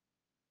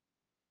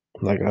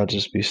 Like I'll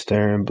just be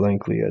staring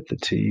blankly at the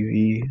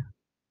TV,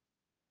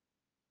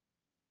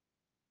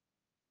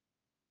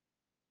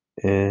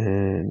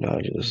 and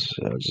I just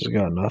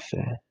got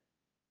nothing.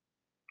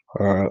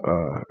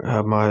 Or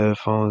have my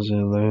headphones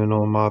in, laying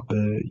on my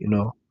bed,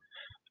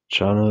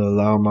 trying to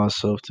allow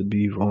myself to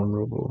be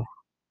vulnerable.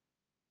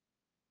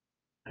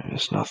 And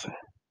it's nothing.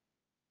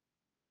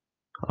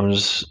 I'm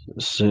just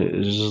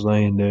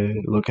laying there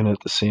looking at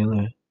the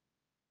ceiling,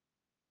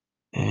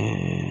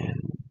 and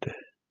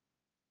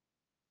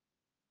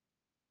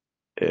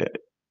it,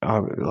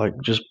 I'll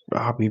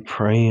be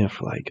praying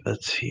for like a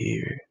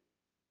tear,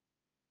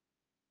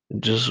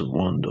 just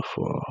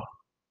wonderful.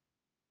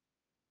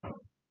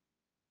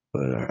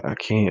 But I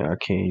can't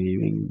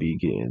even be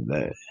getting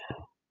that.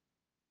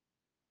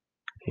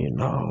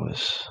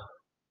 It's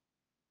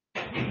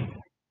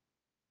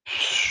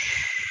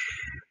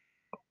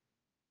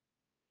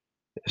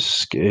it's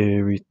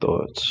scary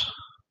thoughts.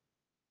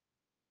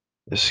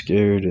 It's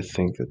scary to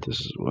think that this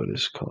is what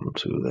it's come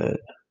to. That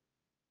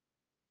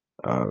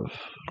I've,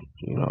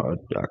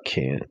 I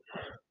can't.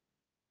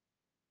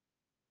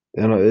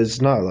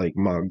 It's not like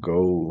my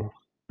goal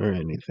or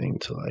anything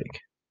to like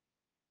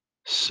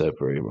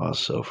separate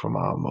myself from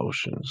my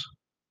emotions.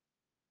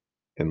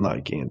 And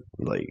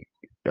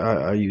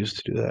I used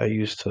to do that. I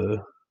used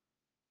to,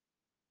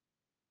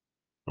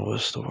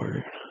 what's the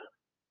word?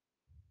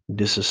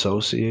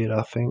 Disassociate,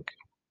 I think,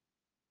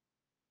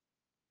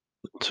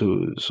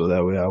 so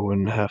that way I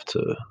wouldn't have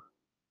to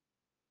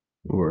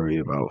worry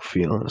about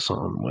feeling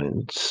something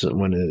when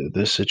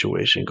this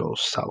situation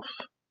goes south.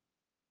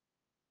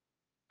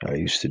 I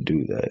used to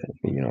do that,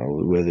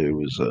 whether it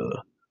was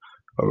a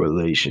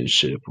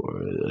relationship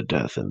or a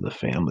death in the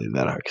family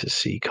that I could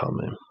see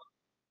coming.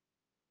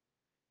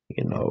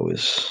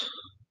 It's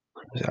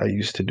I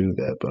used to do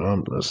that, but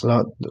that's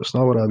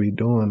not what I be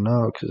doing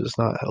now because it's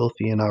not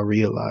healthy, and I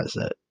realize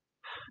that.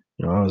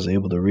 I was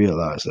able to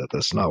realize that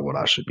that's not what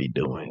I should be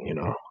doing. And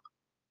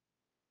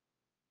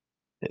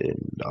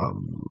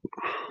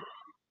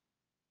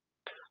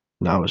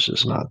now it's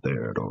just not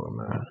there at all,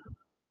 man.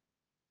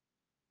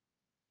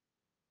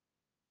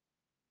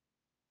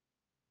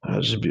 I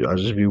just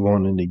be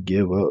wanting to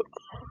give up,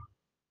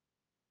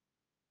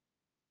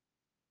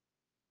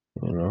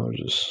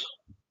 just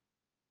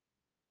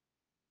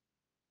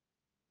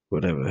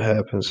whatever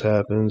happens,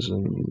 happens,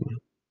 and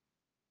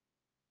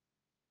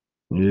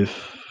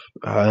if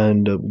I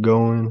end up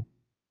going,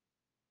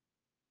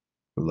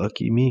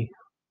 lucky me.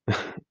 I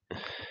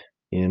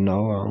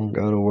don't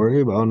gotta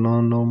worry about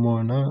none no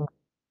more now.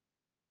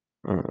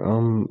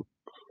 I'm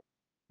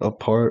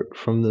apart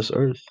from this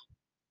earth.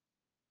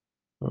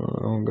 I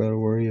don't gotta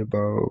worry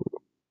about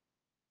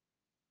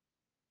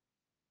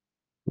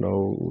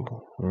no.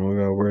 I don't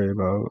gotta worry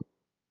about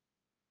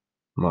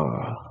my.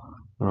 I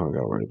don't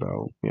gotta worry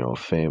about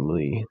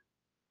family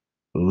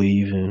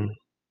leaving.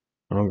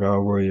 I don't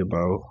gotta worry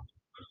about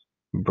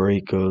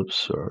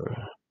breakups or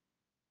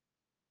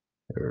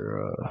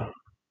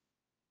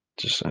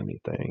just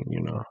anything.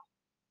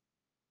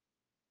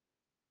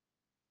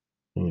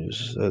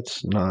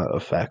 That's not a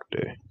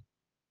factor.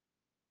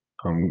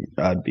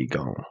 I'd be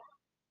gone.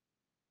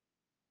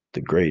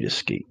 The great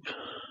escape.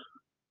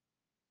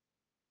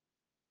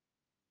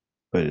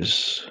 But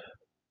it's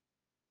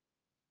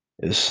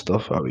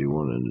stuff I be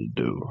wanting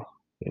to do.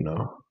 You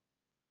know,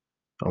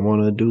 I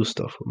want to do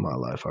stuff with my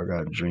life. I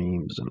got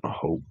dreams and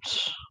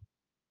hopes.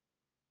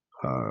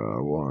 I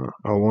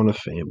want a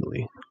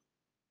family.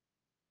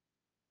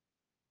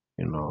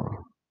 You know,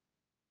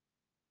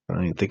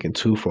 I ain't thinking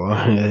too far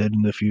ahead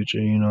in the future.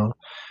 And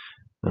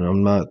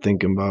I'm not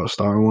thinking about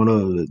starting one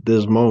up at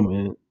this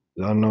moment.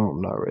 I know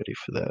I'm not ready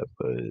for that,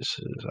 but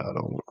I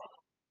don't.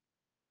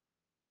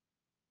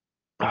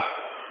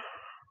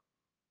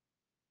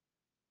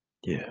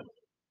 Yeah,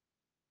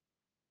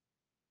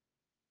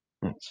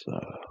 it's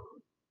I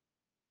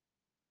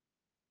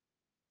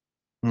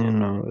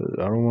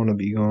don't want to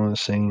be going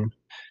saying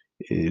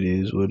it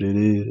is what it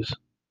is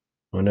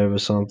whenever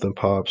something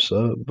pops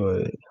up,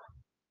 but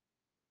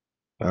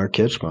I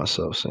catch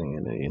myself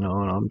saying it, and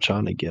I'm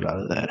trying to get out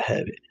of that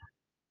habit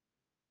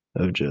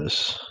of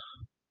just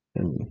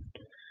and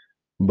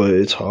but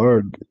it's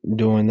hard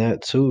doing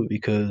that too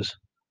because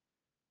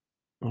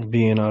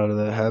being out of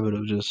that habit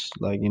of just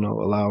like,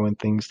 allowing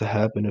things to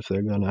happen if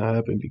they're gonna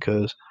happen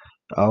because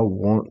I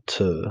want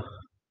to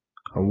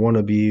I want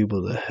to be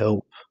able to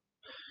help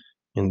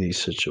in these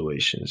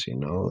situations,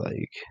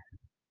 like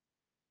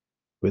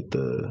with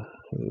the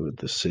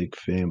sick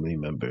family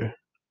member.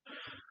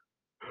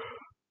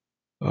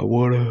 I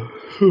wanna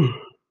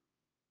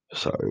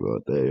sorry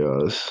about that,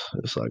 y'all.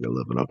 It's like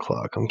 11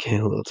 o'clock. I'm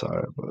getting a little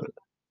tired, but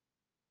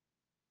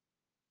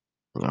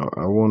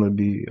I wanna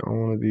be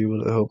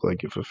able to help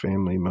like if a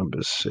family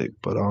member's sick,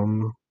 but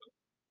I'm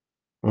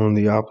on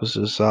the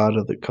opposite side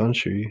of the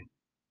country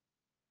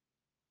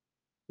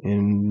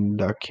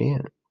and I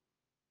can't.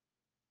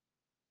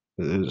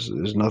 There's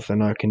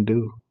nothing I can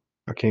do.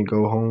 I can't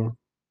go home.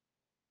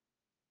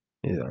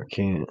 Yeah, I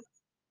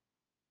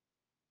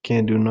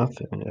can't do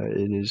nothing.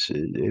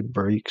 It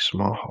breaks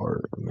my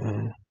heart,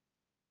 man.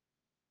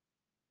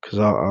 Cause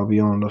I'll be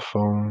on the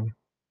phone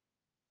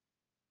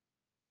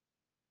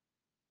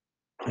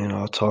and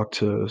I'll talk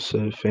to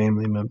said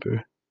family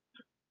member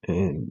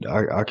and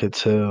I could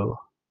tell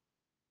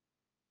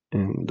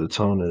in the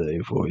tone of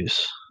their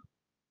voice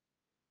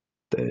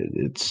that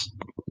it's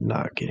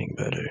not getting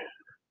better.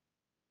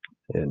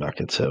 And I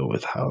could tell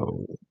with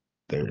how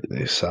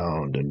they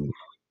sound and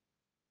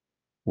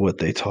what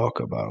they talk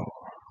about.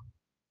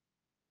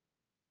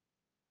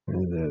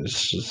 And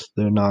it's just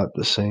they're not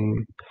the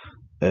same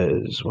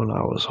as when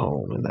I was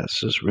home, and that's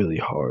just really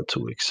hard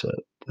to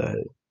accept that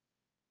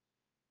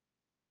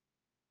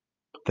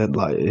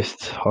life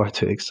it's hard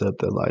to accept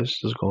that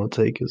life's just gonna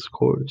take its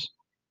course.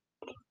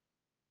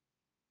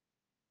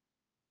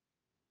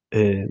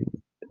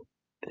 And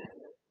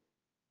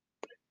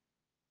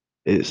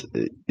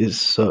it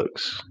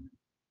sucks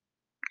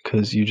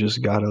because you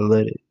just gotta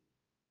let it.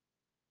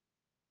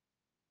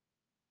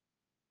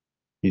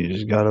 You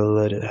just gotta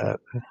let it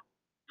happen.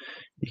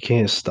 You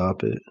can't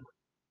stop it.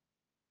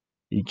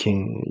 You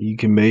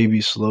can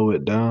maybe slow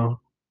it down,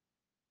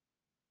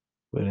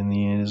 but in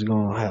the end, it's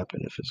gonna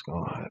happen if it's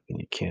gonna happen.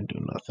 You can't do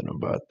nothing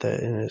about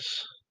that, and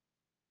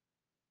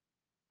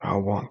I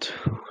want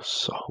to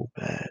so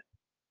bad.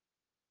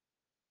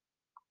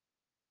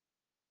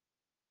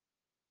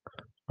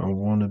 I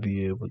want to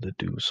be able to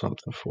do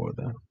something for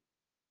them,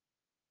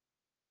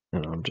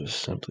 and I'm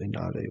just simply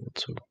not able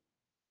to.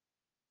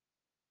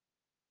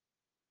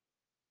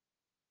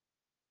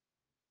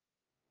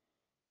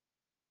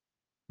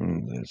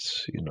 And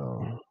that's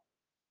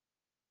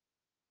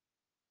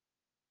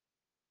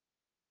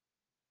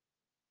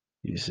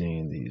You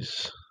seeing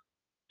these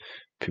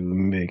people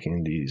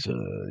making these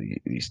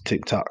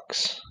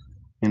TikToks,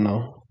 you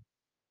know,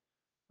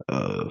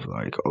 of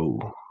like, oh,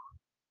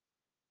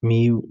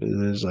 me,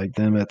 there's like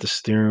them at the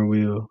steering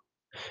wheel,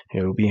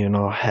 being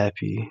all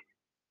happy,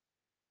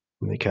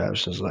 and the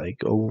caption's like,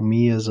 oh,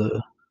 me as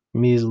a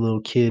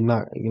little kid,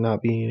 not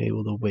being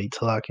able to wait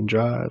till I can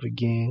drive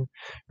again,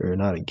 or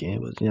not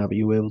again, but not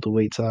being able to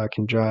wait till I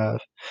can drive,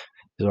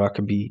 so I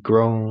could be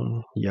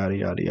grown, yada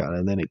yada yada,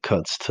 and then it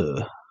cuts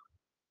to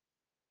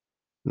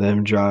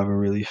them driving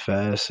really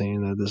fast,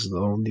 saying that this is the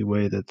only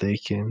way that they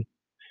can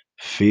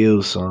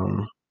feel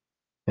some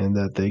and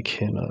that they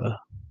can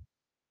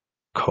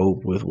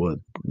cope with what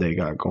they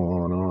got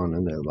going on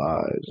in their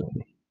lives.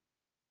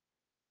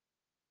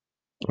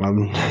 And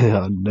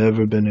I've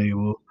never been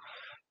able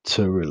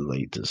to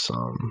relate to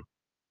some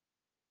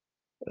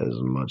as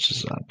much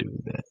as I do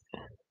that.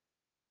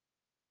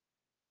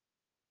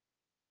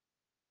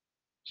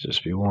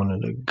 Just be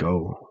wanting to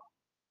go.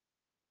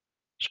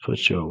 Just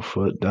put your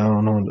foot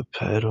down on the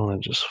pedal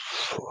and just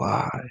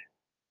fly.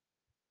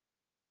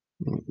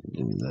 And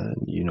then,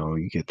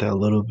 you get that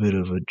little bit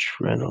of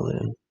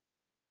adrenaline,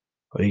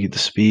 or you get the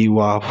speed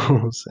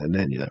wobbles, and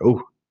then you're like,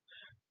 oh,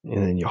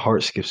 and then your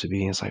heart skips a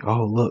beat, and it's like,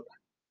 oh, look,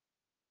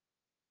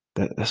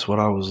 that's what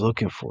I was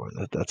looking for.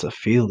 That's a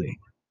feeling.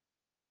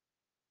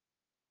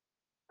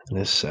 And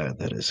it's sad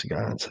that it's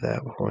gotten to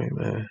that point,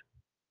 man.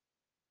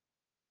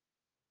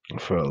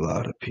 For a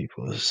lot of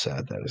people, it's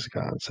sad that it's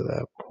gotten to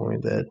that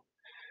point that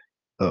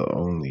the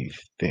only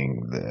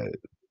thing that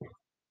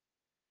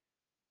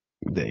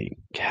they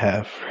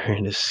have for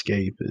an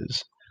escape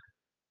is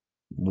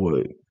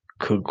what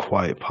could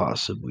quite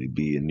possibly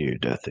be a near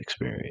death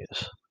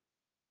experience.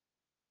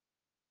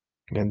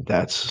 And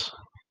that's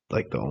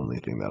like the only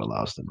thing that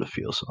allows them to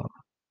feel something.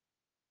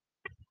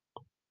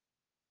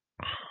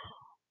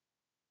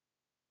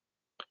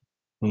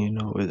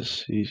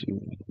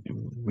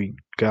 We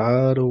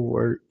gotta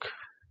work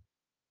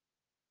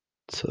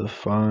to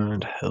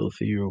find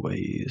healthier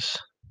ways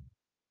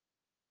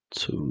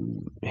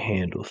to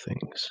handle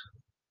things.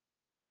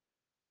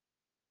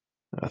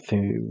 I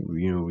think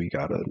we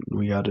gotta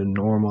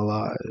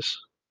normalize,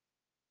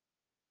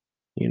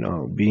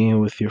 being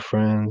with your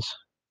friends.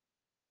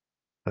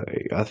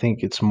 I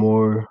think it's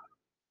more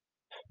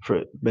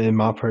for in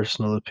my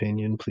personal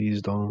opinion,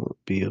 please don't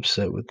be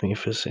upset with me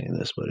for saying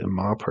this, but in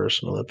my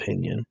personal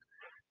opinion,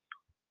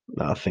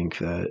 I think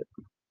that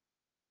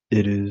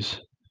it is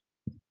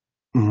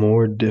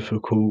more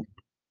difficult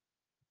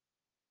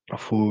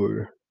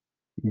for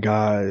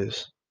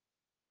guys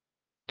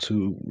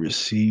to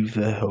receive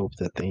the help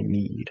that they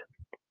need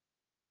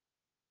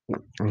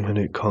when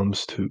it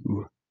comes to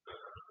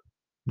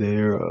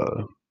their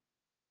uh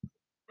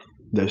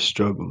their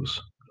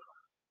struggles,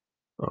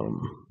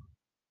 um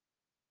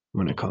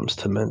when it comes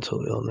to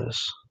mental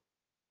illness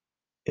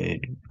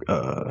and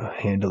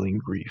handling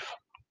grief.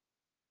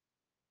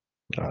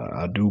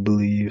 I do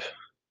believe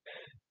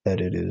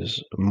that it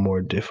is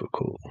more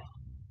difficult,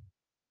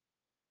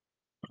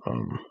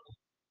 um,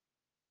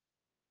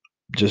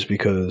 just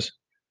because,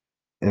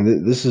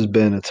 and this has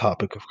been a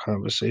topic of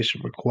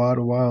conversation for quite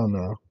a while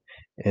now,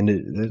 and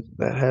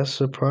that has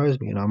surprised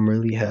me, and I'm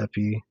really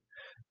happy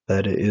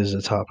that it is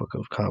a topic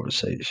of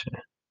conversation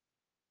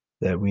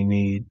that we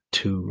need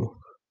to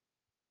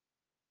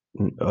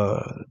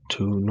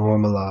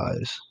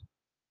normalize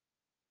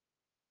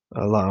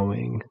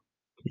allowing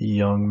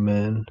young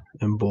men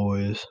and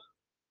boys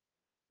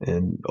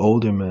and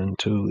older men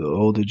too. The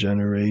older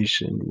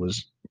generation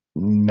was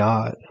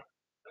not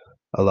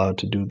allowed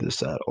to do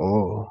this at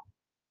all,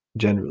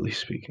 generally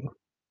speaking.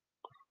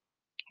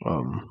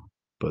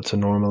 But to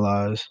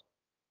normalize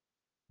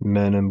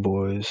men and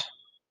boys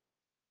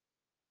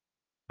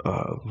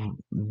uh,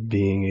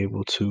 being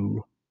able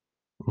to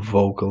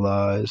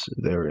vocalize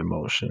their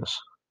emotions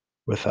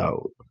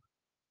without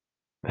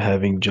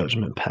having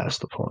judgment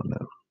passed upon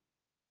them.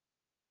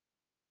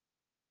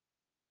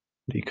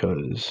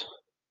 Because,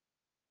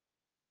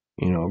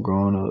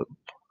 growing up,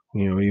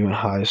 even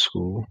high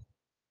school,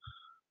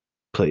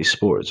 play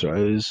sports,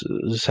 right?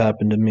 This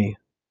happened to me.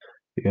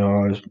 I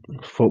was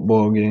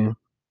football game,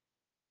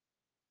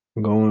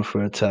 going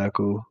for a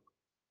tackle.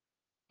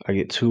 I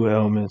get two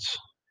helmets,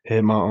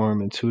 hit my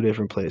arm in two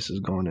different places,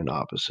 going in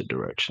opposite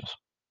directions.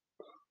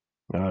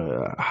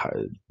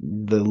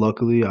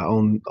 Luckily,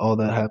 all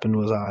that happened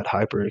was I had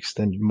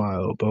hyperextended my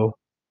elbow,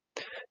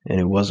 and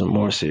it wasn't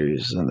more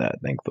serious than that.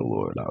 Thank the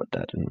Lord, I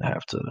didn't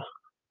have to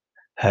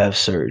have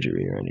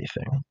surgery or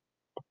anything.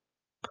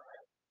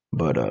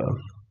 But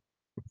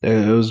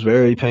it was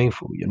very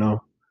painful, and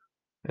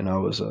I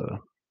was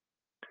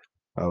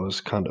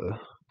kind of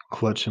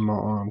clutching my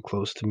arm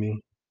close to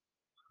me,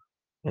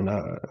 and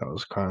I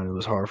was crying. It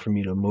was hard for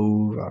me to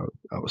move. I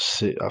was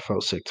sick. I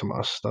felt sick to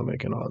my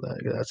stomach and all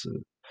that.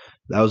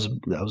 That was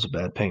a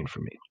bad pain for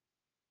me.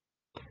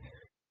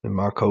 And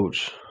my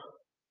coach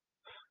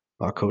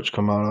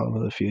come out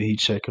of the field. He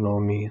checking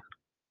on me.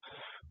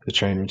 The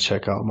trainer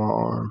check out my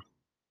arm,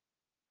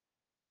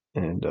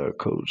 and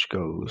coach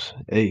goes,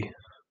 "Hey,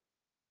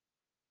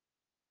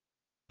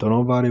 Don't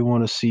nobody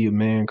wanna see a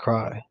man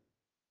cry.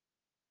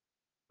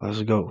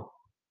 Let's go.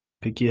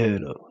 Pick your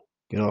head up.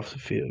 Get off the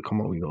field.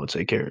 Come on, we gonna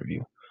take care of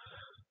you.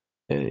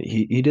 And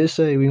he did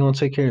say we gonna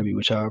take care of you,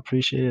 which I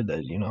appreciated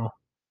that,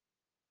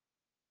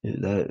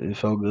 that it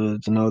felt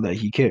good to know that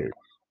he cared.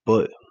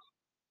 But,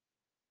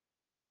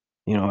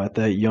 at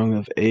that young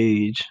of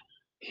age,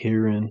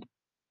 hearing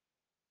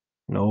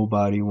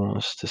nobody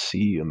wants to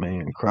see a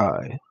man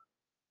cry,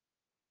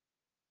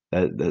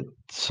 that's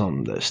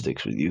something that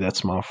sticks with you.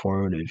 That's my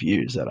formative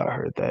years that I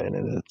heard that,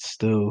 and it's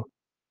still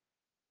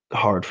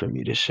hard for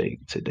me to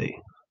shake today.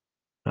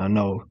 I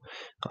know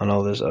I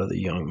know there's other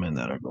young men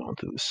that are going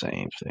through the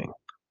same thing,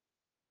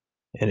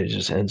 and it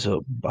just ends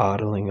up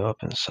bottling up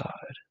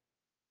inside,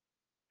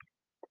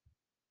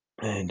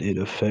 and it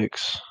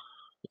affects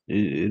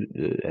it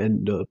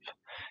end up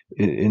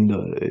in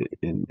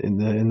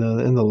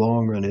the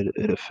long run,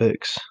 it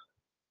affects,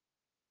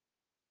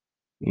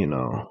 you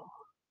know,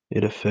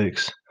 it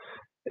affects,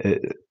 eh,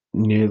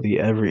 nearly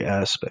every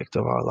aspect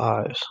of our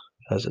lives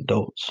as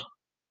adults.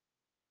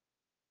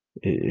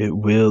 It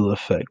will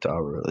affect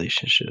our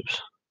relationships.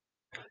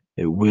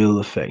 It will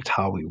affect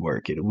how we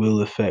work. It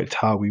will affect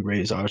how we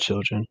raise our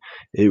children.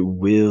 It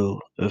will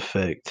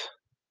affect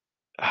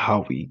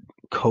how we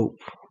cope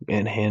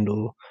and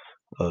handle,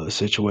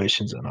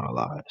 situations in our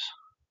lives.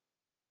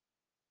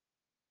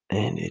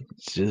 And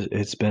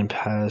it's been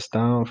passed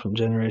down from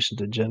generation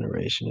to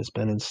generation. It's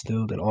been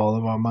instilled in all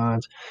of our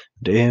minds,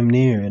 damn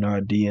near in our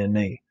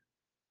DNA,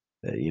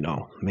 that,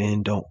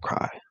 men don't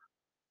cry.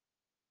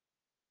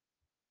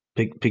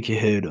 Pick your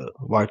head up,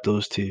 wipe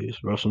those tears,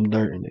 rub some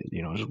dirt in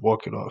it, just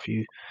walk it off.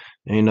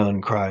 Ain't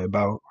nothing to cry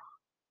about.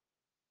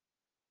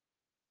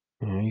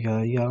 You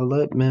gotta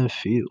let men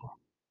feel.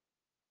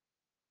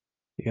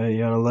 You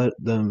gotta let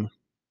them,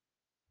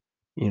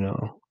 you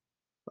know,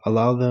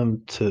 allow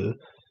them to,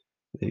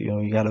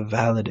 you gotta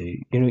validate.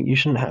 You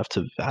shouldn't have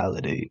to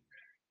validate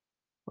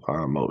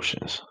our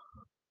emotions.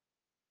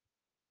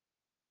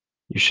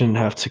 You shouldn't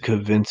have to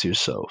convince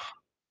yourself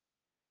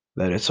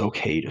that it's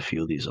okay to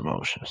feel these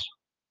emotions.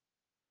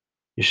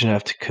 You shouldn't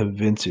have to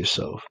convince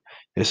yourself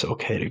it's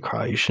okay to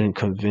cry. You shouldn't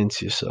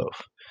convince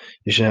yourself.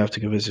 You shouldn't have to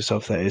convince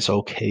yourself that it's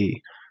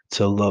okay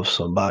to love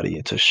somebody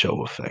and to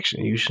show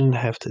affection. You shouldn't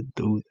have to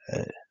do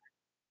that,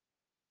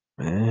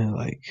 man.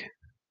 Like,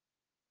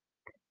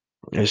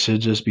 it should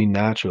just be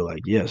natural.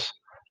 Like, yes,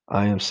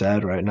 I am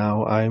sad right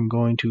now. I am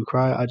going to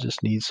cry. I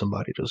just need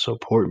somebody to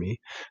support me.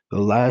 The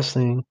last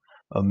thing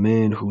a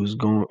man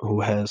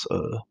who has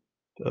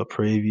a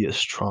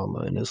previous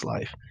trauma in his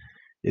life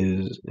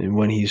is, and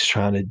when he's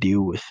trying to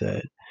deal with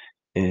that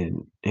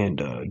and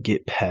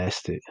get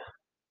past it,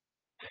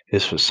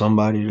 is for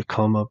somebody to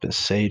come up and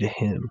say to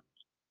him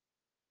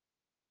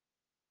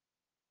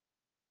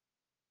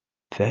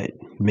that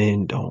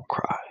men don't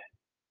cry.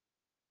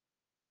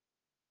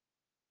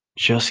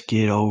 Just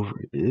get over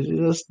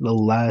it. That's the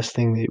last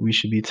thing that we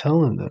should be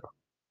telling them.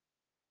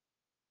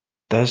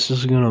 That's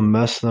just gonna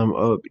mess them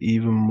up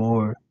even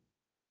more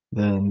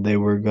than they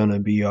were gonna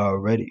be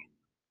already,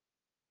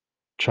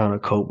 trying to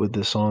cope with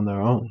this on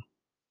their own.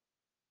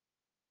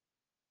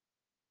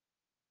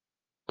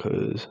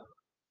 'Cause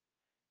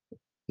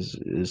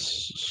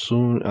it's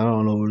soon. I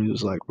don't know what it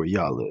was like where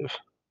y'all live,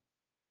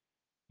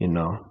 you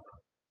know?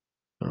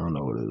 I don't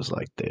know what it was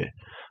like there.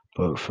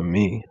 But for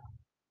me,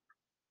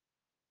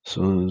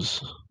 soon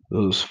as it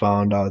was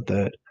found out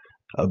that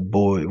a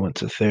boy went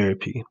to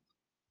therapy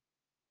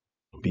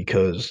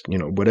because,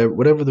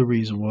 whatever the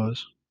reason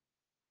was,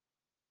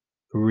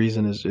 the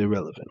reason is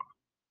irrelevant.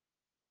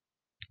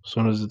 As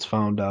soon as it's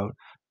found out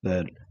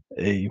that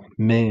a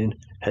man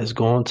has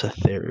gone to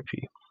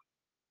therapy,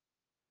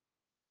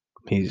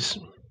 he's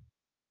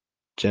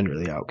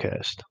generally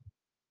outcast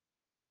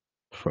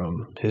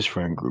from his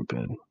friend group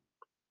and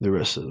the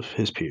rest of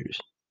his peers.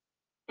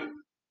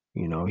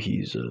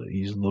 He's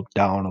looked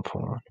down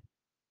upon.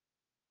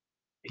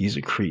 He's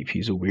a creep.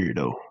 He's a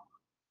weirdo.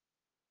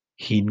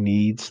 He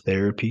needs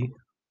therapy.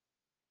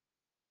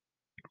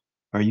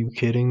 Are you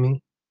kidding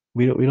me?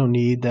 We don't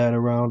need that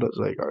around us.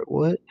 Like, all right,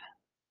 what?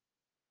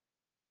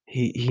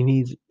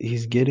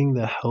 He's getting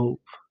the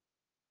help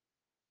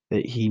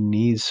that he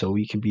needs so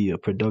he can be a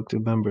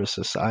productive member of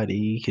society.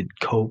 He could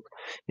cope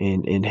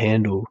and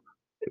handle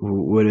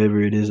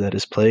whatever it is that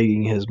is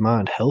plaguing his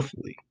mind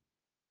healthily.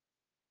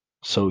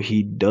 So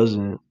he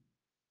doesn't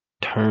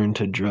turn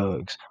to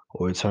drugs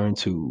or turn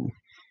to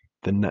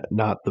the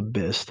not the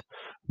best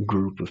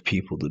group of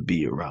people to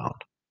be around,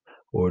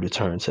 or to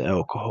turn to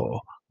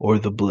alcohol or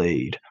the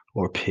blade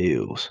or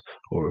pills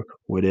or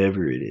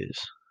whatever it is.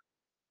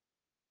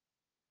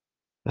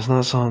 That's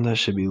not something that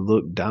should be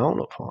looked down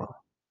upon.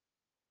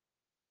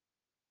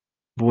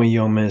 But when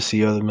young men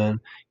see other men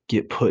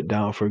get put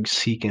down for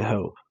seeking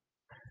help,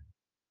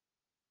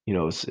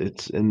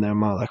 it's in their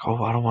mind like,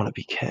 oh, I don't want to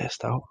be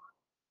cast out.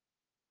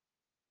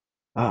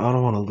 I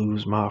don't want to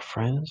lose my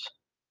friends.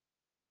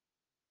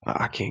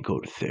 I can't go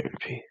to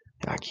therapy.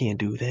 I can't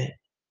do that.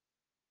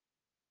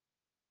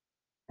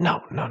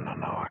 No, no, no,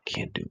 no. I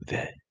can't do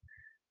that.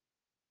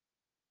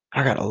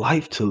 I got a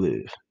life to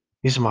live.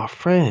 These are my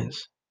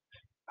friends.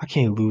 I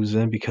can't lose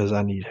them because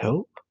I need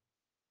help.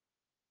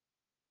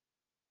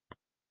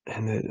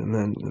 And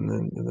then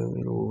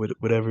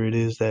whatever it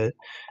is that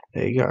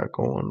they got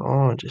going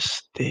on just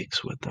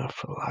sticks with them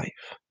for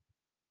life.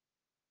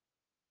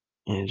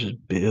 And it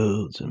just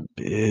builds and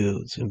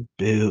builds and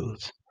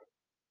builds.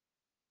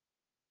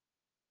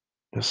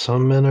 And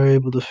some men are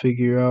able to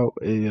figure out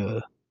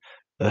a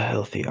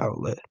healthy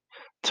outlet,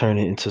 turn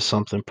it into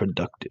something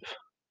productive,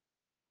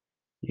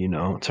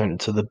 turn it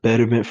to the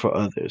betterment for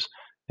others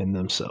and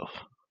themselves.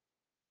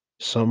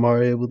 Some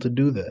are able to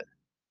do that.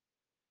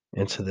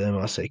 And to them,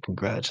 I say,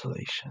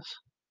 congratulations.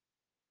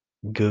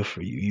 Good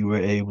for you. You were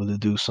able to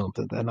do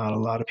something that not a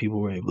lot of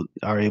people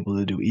are able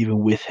to do, even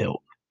with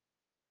help.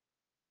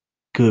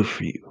 Good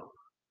for you.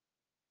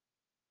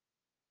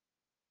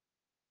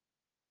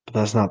 But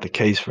that's not the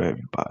case for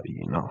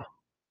everybody.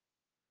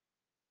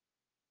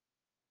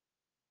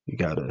 You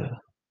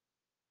gotta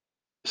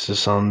This is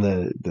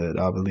something that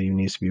I believe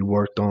needs to be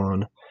worked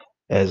on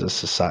as a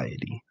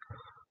society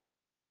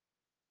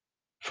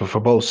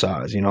for both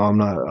sides.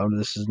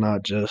 This is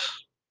not just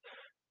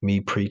me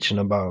preaching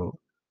about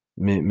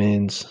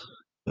men's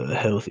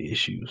health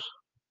issues.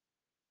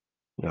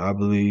 I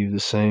believe the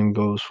same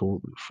goes for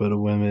the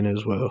women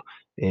as well,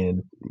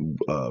 and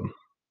um,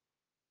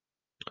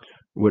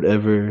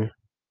 whatever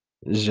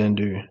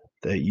gender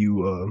that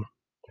you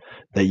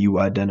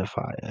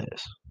identify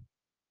as.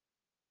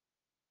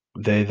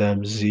 They,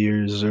 them,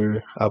 zir,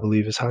 zer, I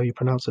believe is how you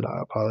pronounce it.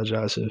 I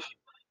apologize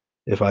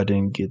if I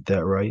didn't get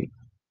that right.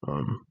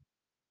 Um,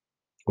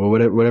 or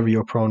whatever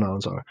your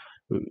pronouns are,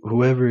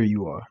 whoever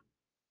you are,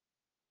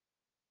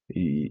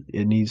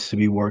 it needs to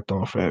be worked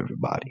on for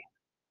everybody.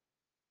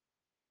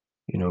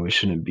 We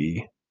shouldn't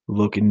be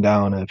looking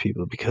down at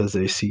people because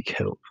they seek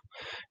help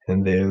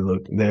and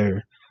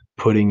they're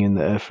putting in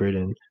the effort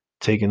and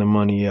taking the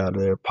money out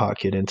of their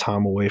pocket and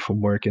time away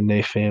from work and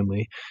their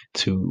family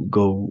to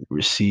go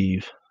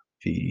receive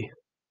the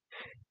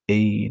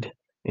aid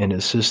and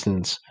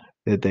assistance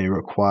that they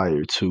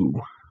require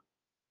to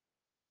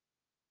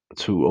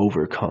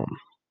overcome.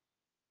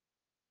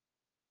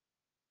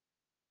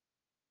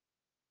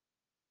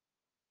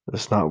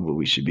 That's not what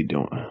we should be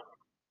doing.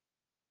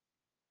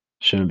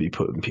 Shouldn't be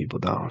putting people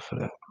down for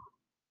that.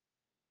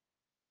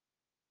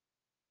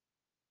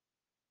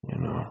 You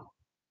know,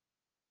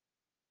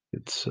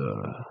 it's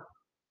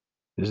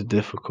it's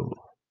difficult.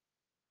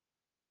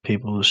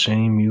 People will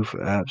shame you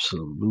for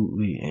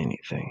absolutely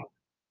anything,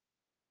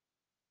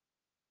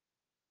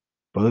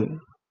 but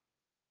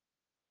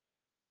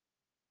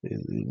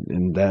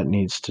and that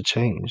needs to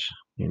change.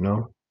 You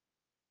know,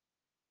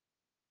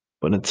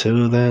 but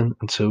until then,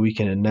 until we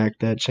can enact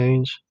that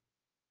change,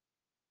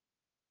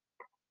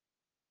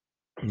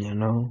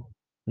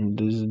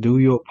 just do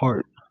your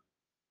part.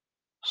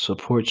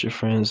 Support your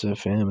friends and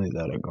family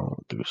that are going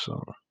through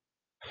something,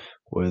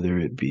 whether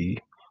it be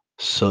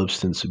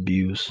substance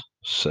abuse,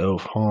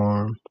 self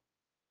harm,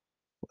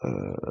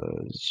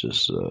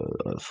 just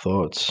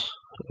thoughts,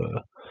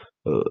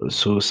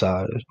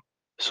 suicide,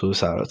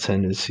 suicidal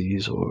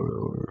tendencies,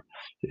 or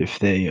if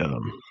they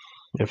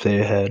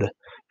had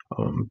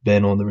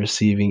been on the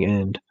receiving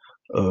end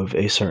of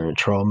a certain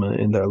trauma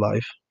in their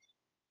life.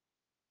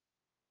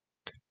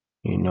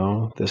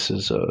 This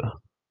is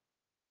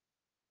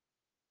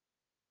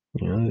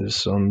this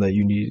is something that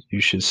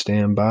you should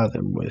stand by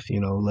them with.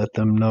 Let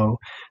them know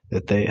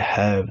that they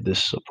have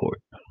this support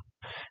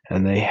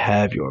and they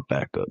have your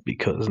backup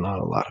because not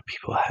a lot of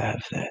people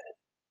have that.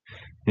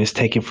 And it's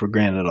taken for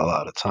granted a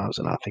lot of times,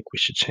 and I think we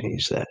should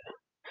change that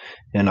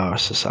in our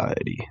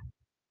society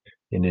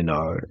and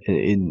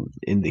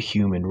in the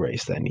human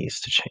race that needs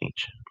to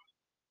change.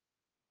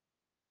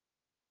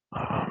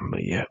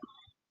 But yeah,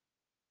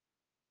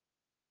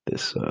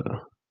 this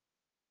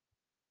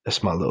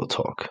that's my little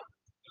talk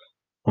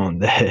on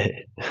that.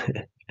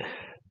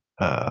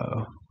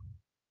 uh,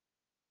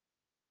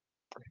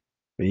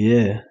 but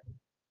yeah,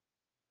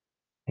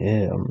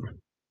 yeah.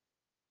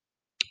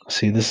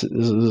 See, this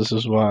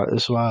is why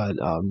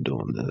I'm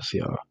doing this,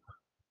 y'all.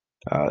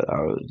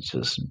 I was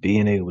just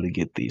being able to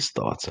get these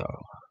thoughts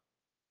out.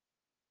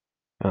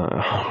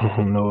 I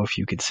don't know if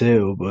you could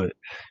tell, but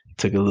it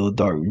took a little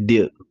dark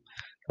dip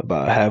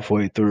about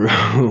halfway through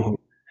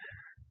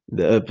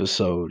the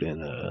episode,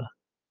 and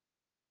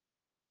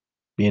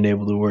being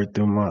able to work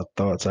through my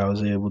thoughts, I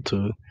was able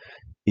to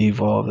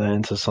evolve that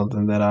into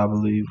something that I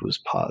believe was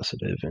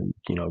positive, and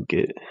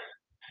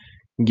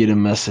get a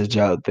message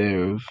out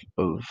there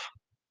of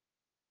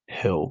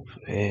help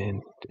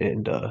and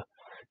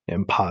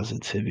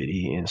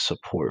positivity and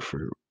support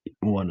for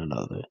one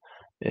another,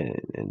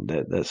 and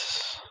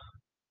that's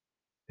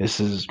this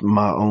is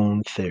my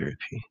own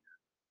therapy.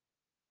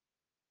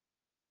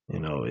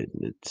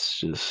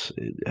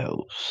 It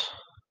helps.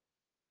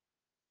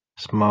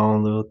 It's my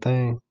own little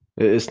thing.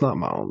 It's not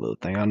my own little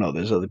thing. I know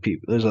there's other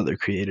people, there's other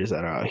creators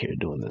that are out here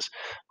doing this,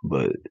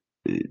 but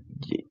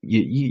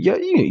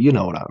you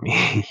know what I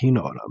mean. You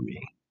know what I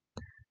mean.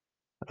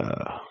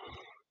 Uh,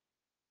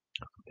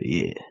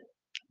 yeah,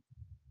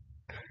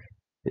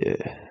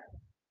 yeah.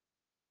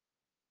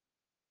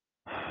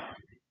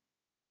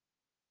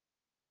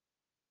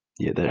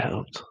 Yeah, that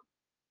helped.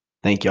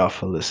 Thank y'all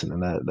for listening.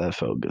 That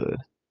felt good.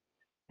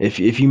 If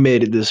you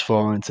made it this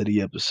far into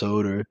the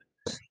episode, or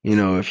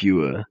if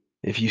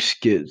you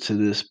skipped to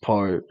this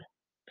part,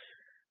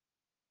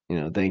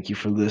 thank you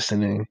for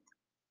listening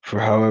for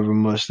however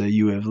much that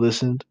you have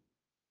listened.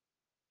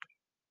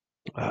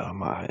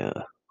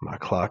 My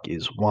clock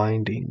is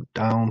winding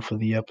down for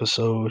the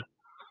episode,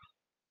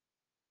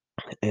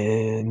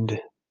 and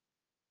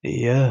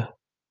yeah,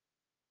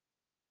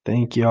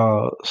 thank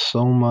y'all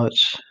so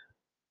much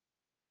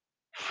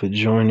for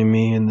joining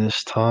me in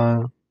this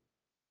time,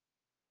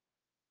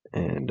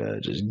 and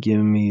just give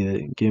me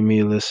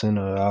a listen.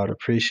 I would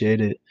appreciate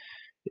it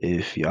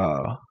if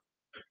y'all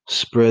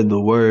spread the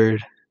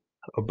word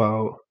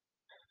about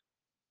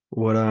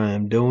what I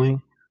am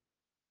doing.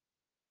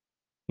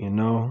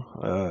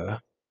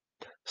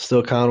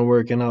 Still kind of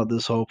working out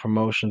this whole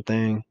promotion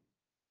thing.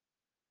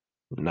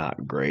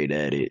 Not great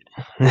at it.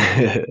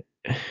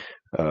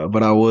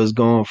 But I was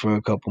gone for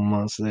a couple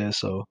months there,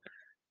 so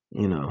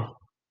you know.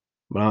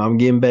 But I'm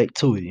getting back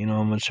to it. I'm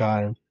gonna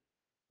try and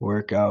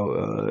work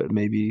out.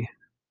 Maybe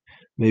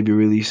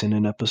releasing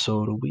an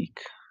episode a week.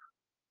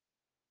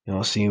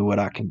 Seeing what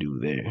I can do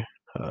there.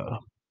 Uh,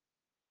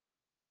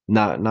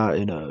 not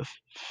in a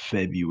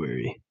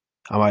February.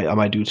 I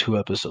might do 2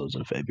 episodes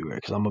in February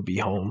because I'm gonna be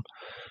home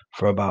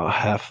for about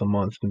half the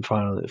month, and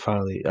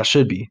finally I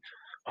should be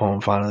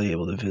home, finally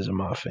able to visit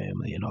my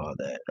family and all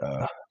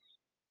that.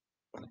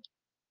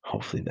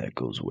 Hopefully that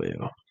goes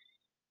well.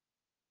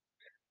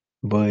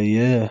 But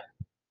yeah,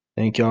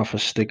 thank y'all for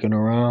sticking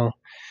around,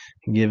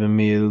 giving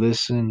me a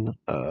listen.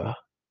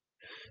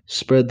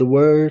 Spread the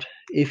word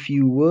if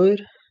you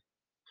would.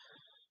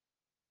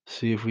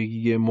 See if we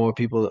can get more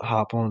people to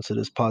hop onto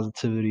this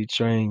positivity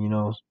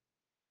train.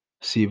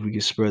 See if we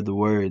can spread the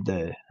word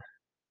that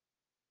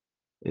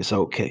it's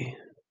okay.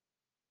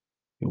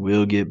 It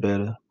will get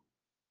better.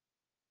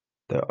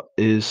 There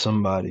is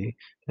somebody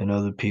and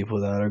other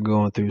people that are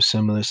going through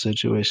similar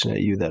situation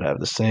at you that have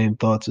the same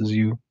thoughts as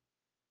you.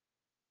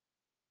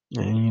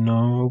 And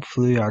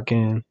hopefully I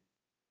can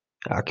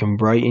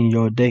brighten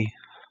your day.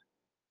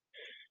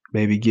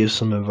 Maybe give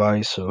some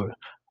advice, or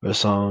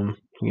some,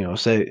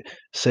 say,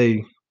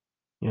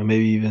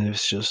 maybe even if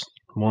it's just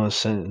one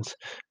sentence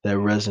that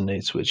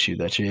resonates with you,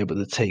 that you're able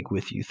to take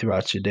with you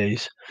throughout your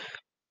days,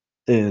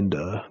 and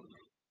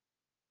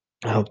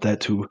help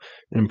that to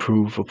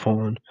improve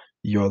upon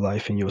your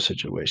life and your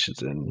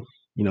situations. And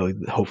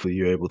hopefully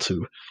you're able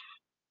to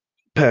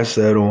pass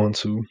that on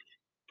to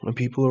the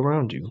people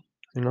around you.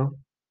 you know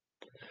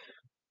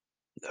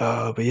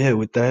but yeah,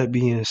 with that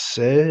being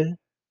said,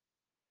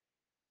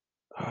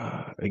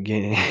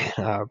 again,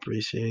 I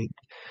appreciate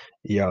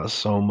y'all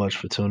so much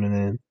for tuning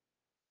in,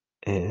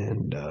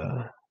 and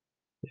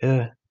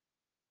yeah,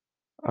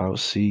 I'll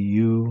see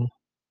you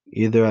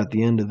either at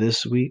the end of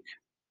this week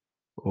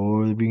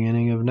or the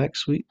beginning of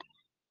next week.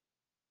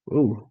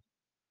 Ooh,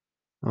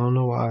 I don't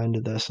know why I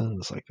ended that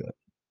sentence like that.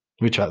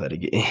 Let me try that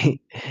again.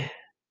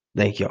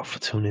 Thank y'all for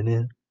tuning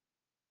in,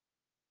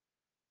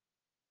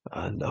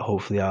 and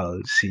hopefully I'll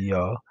see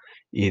y'all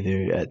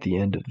either at the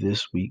end of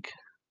this week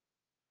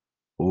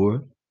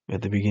or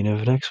at the beginning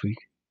of next week.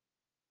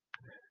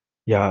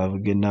 Y'all have a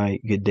good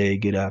night, good day,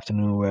 good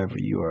afternoon, wherever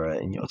you are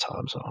at in your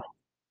time zone.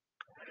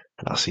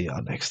 And I'll see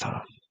y'all next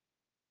time.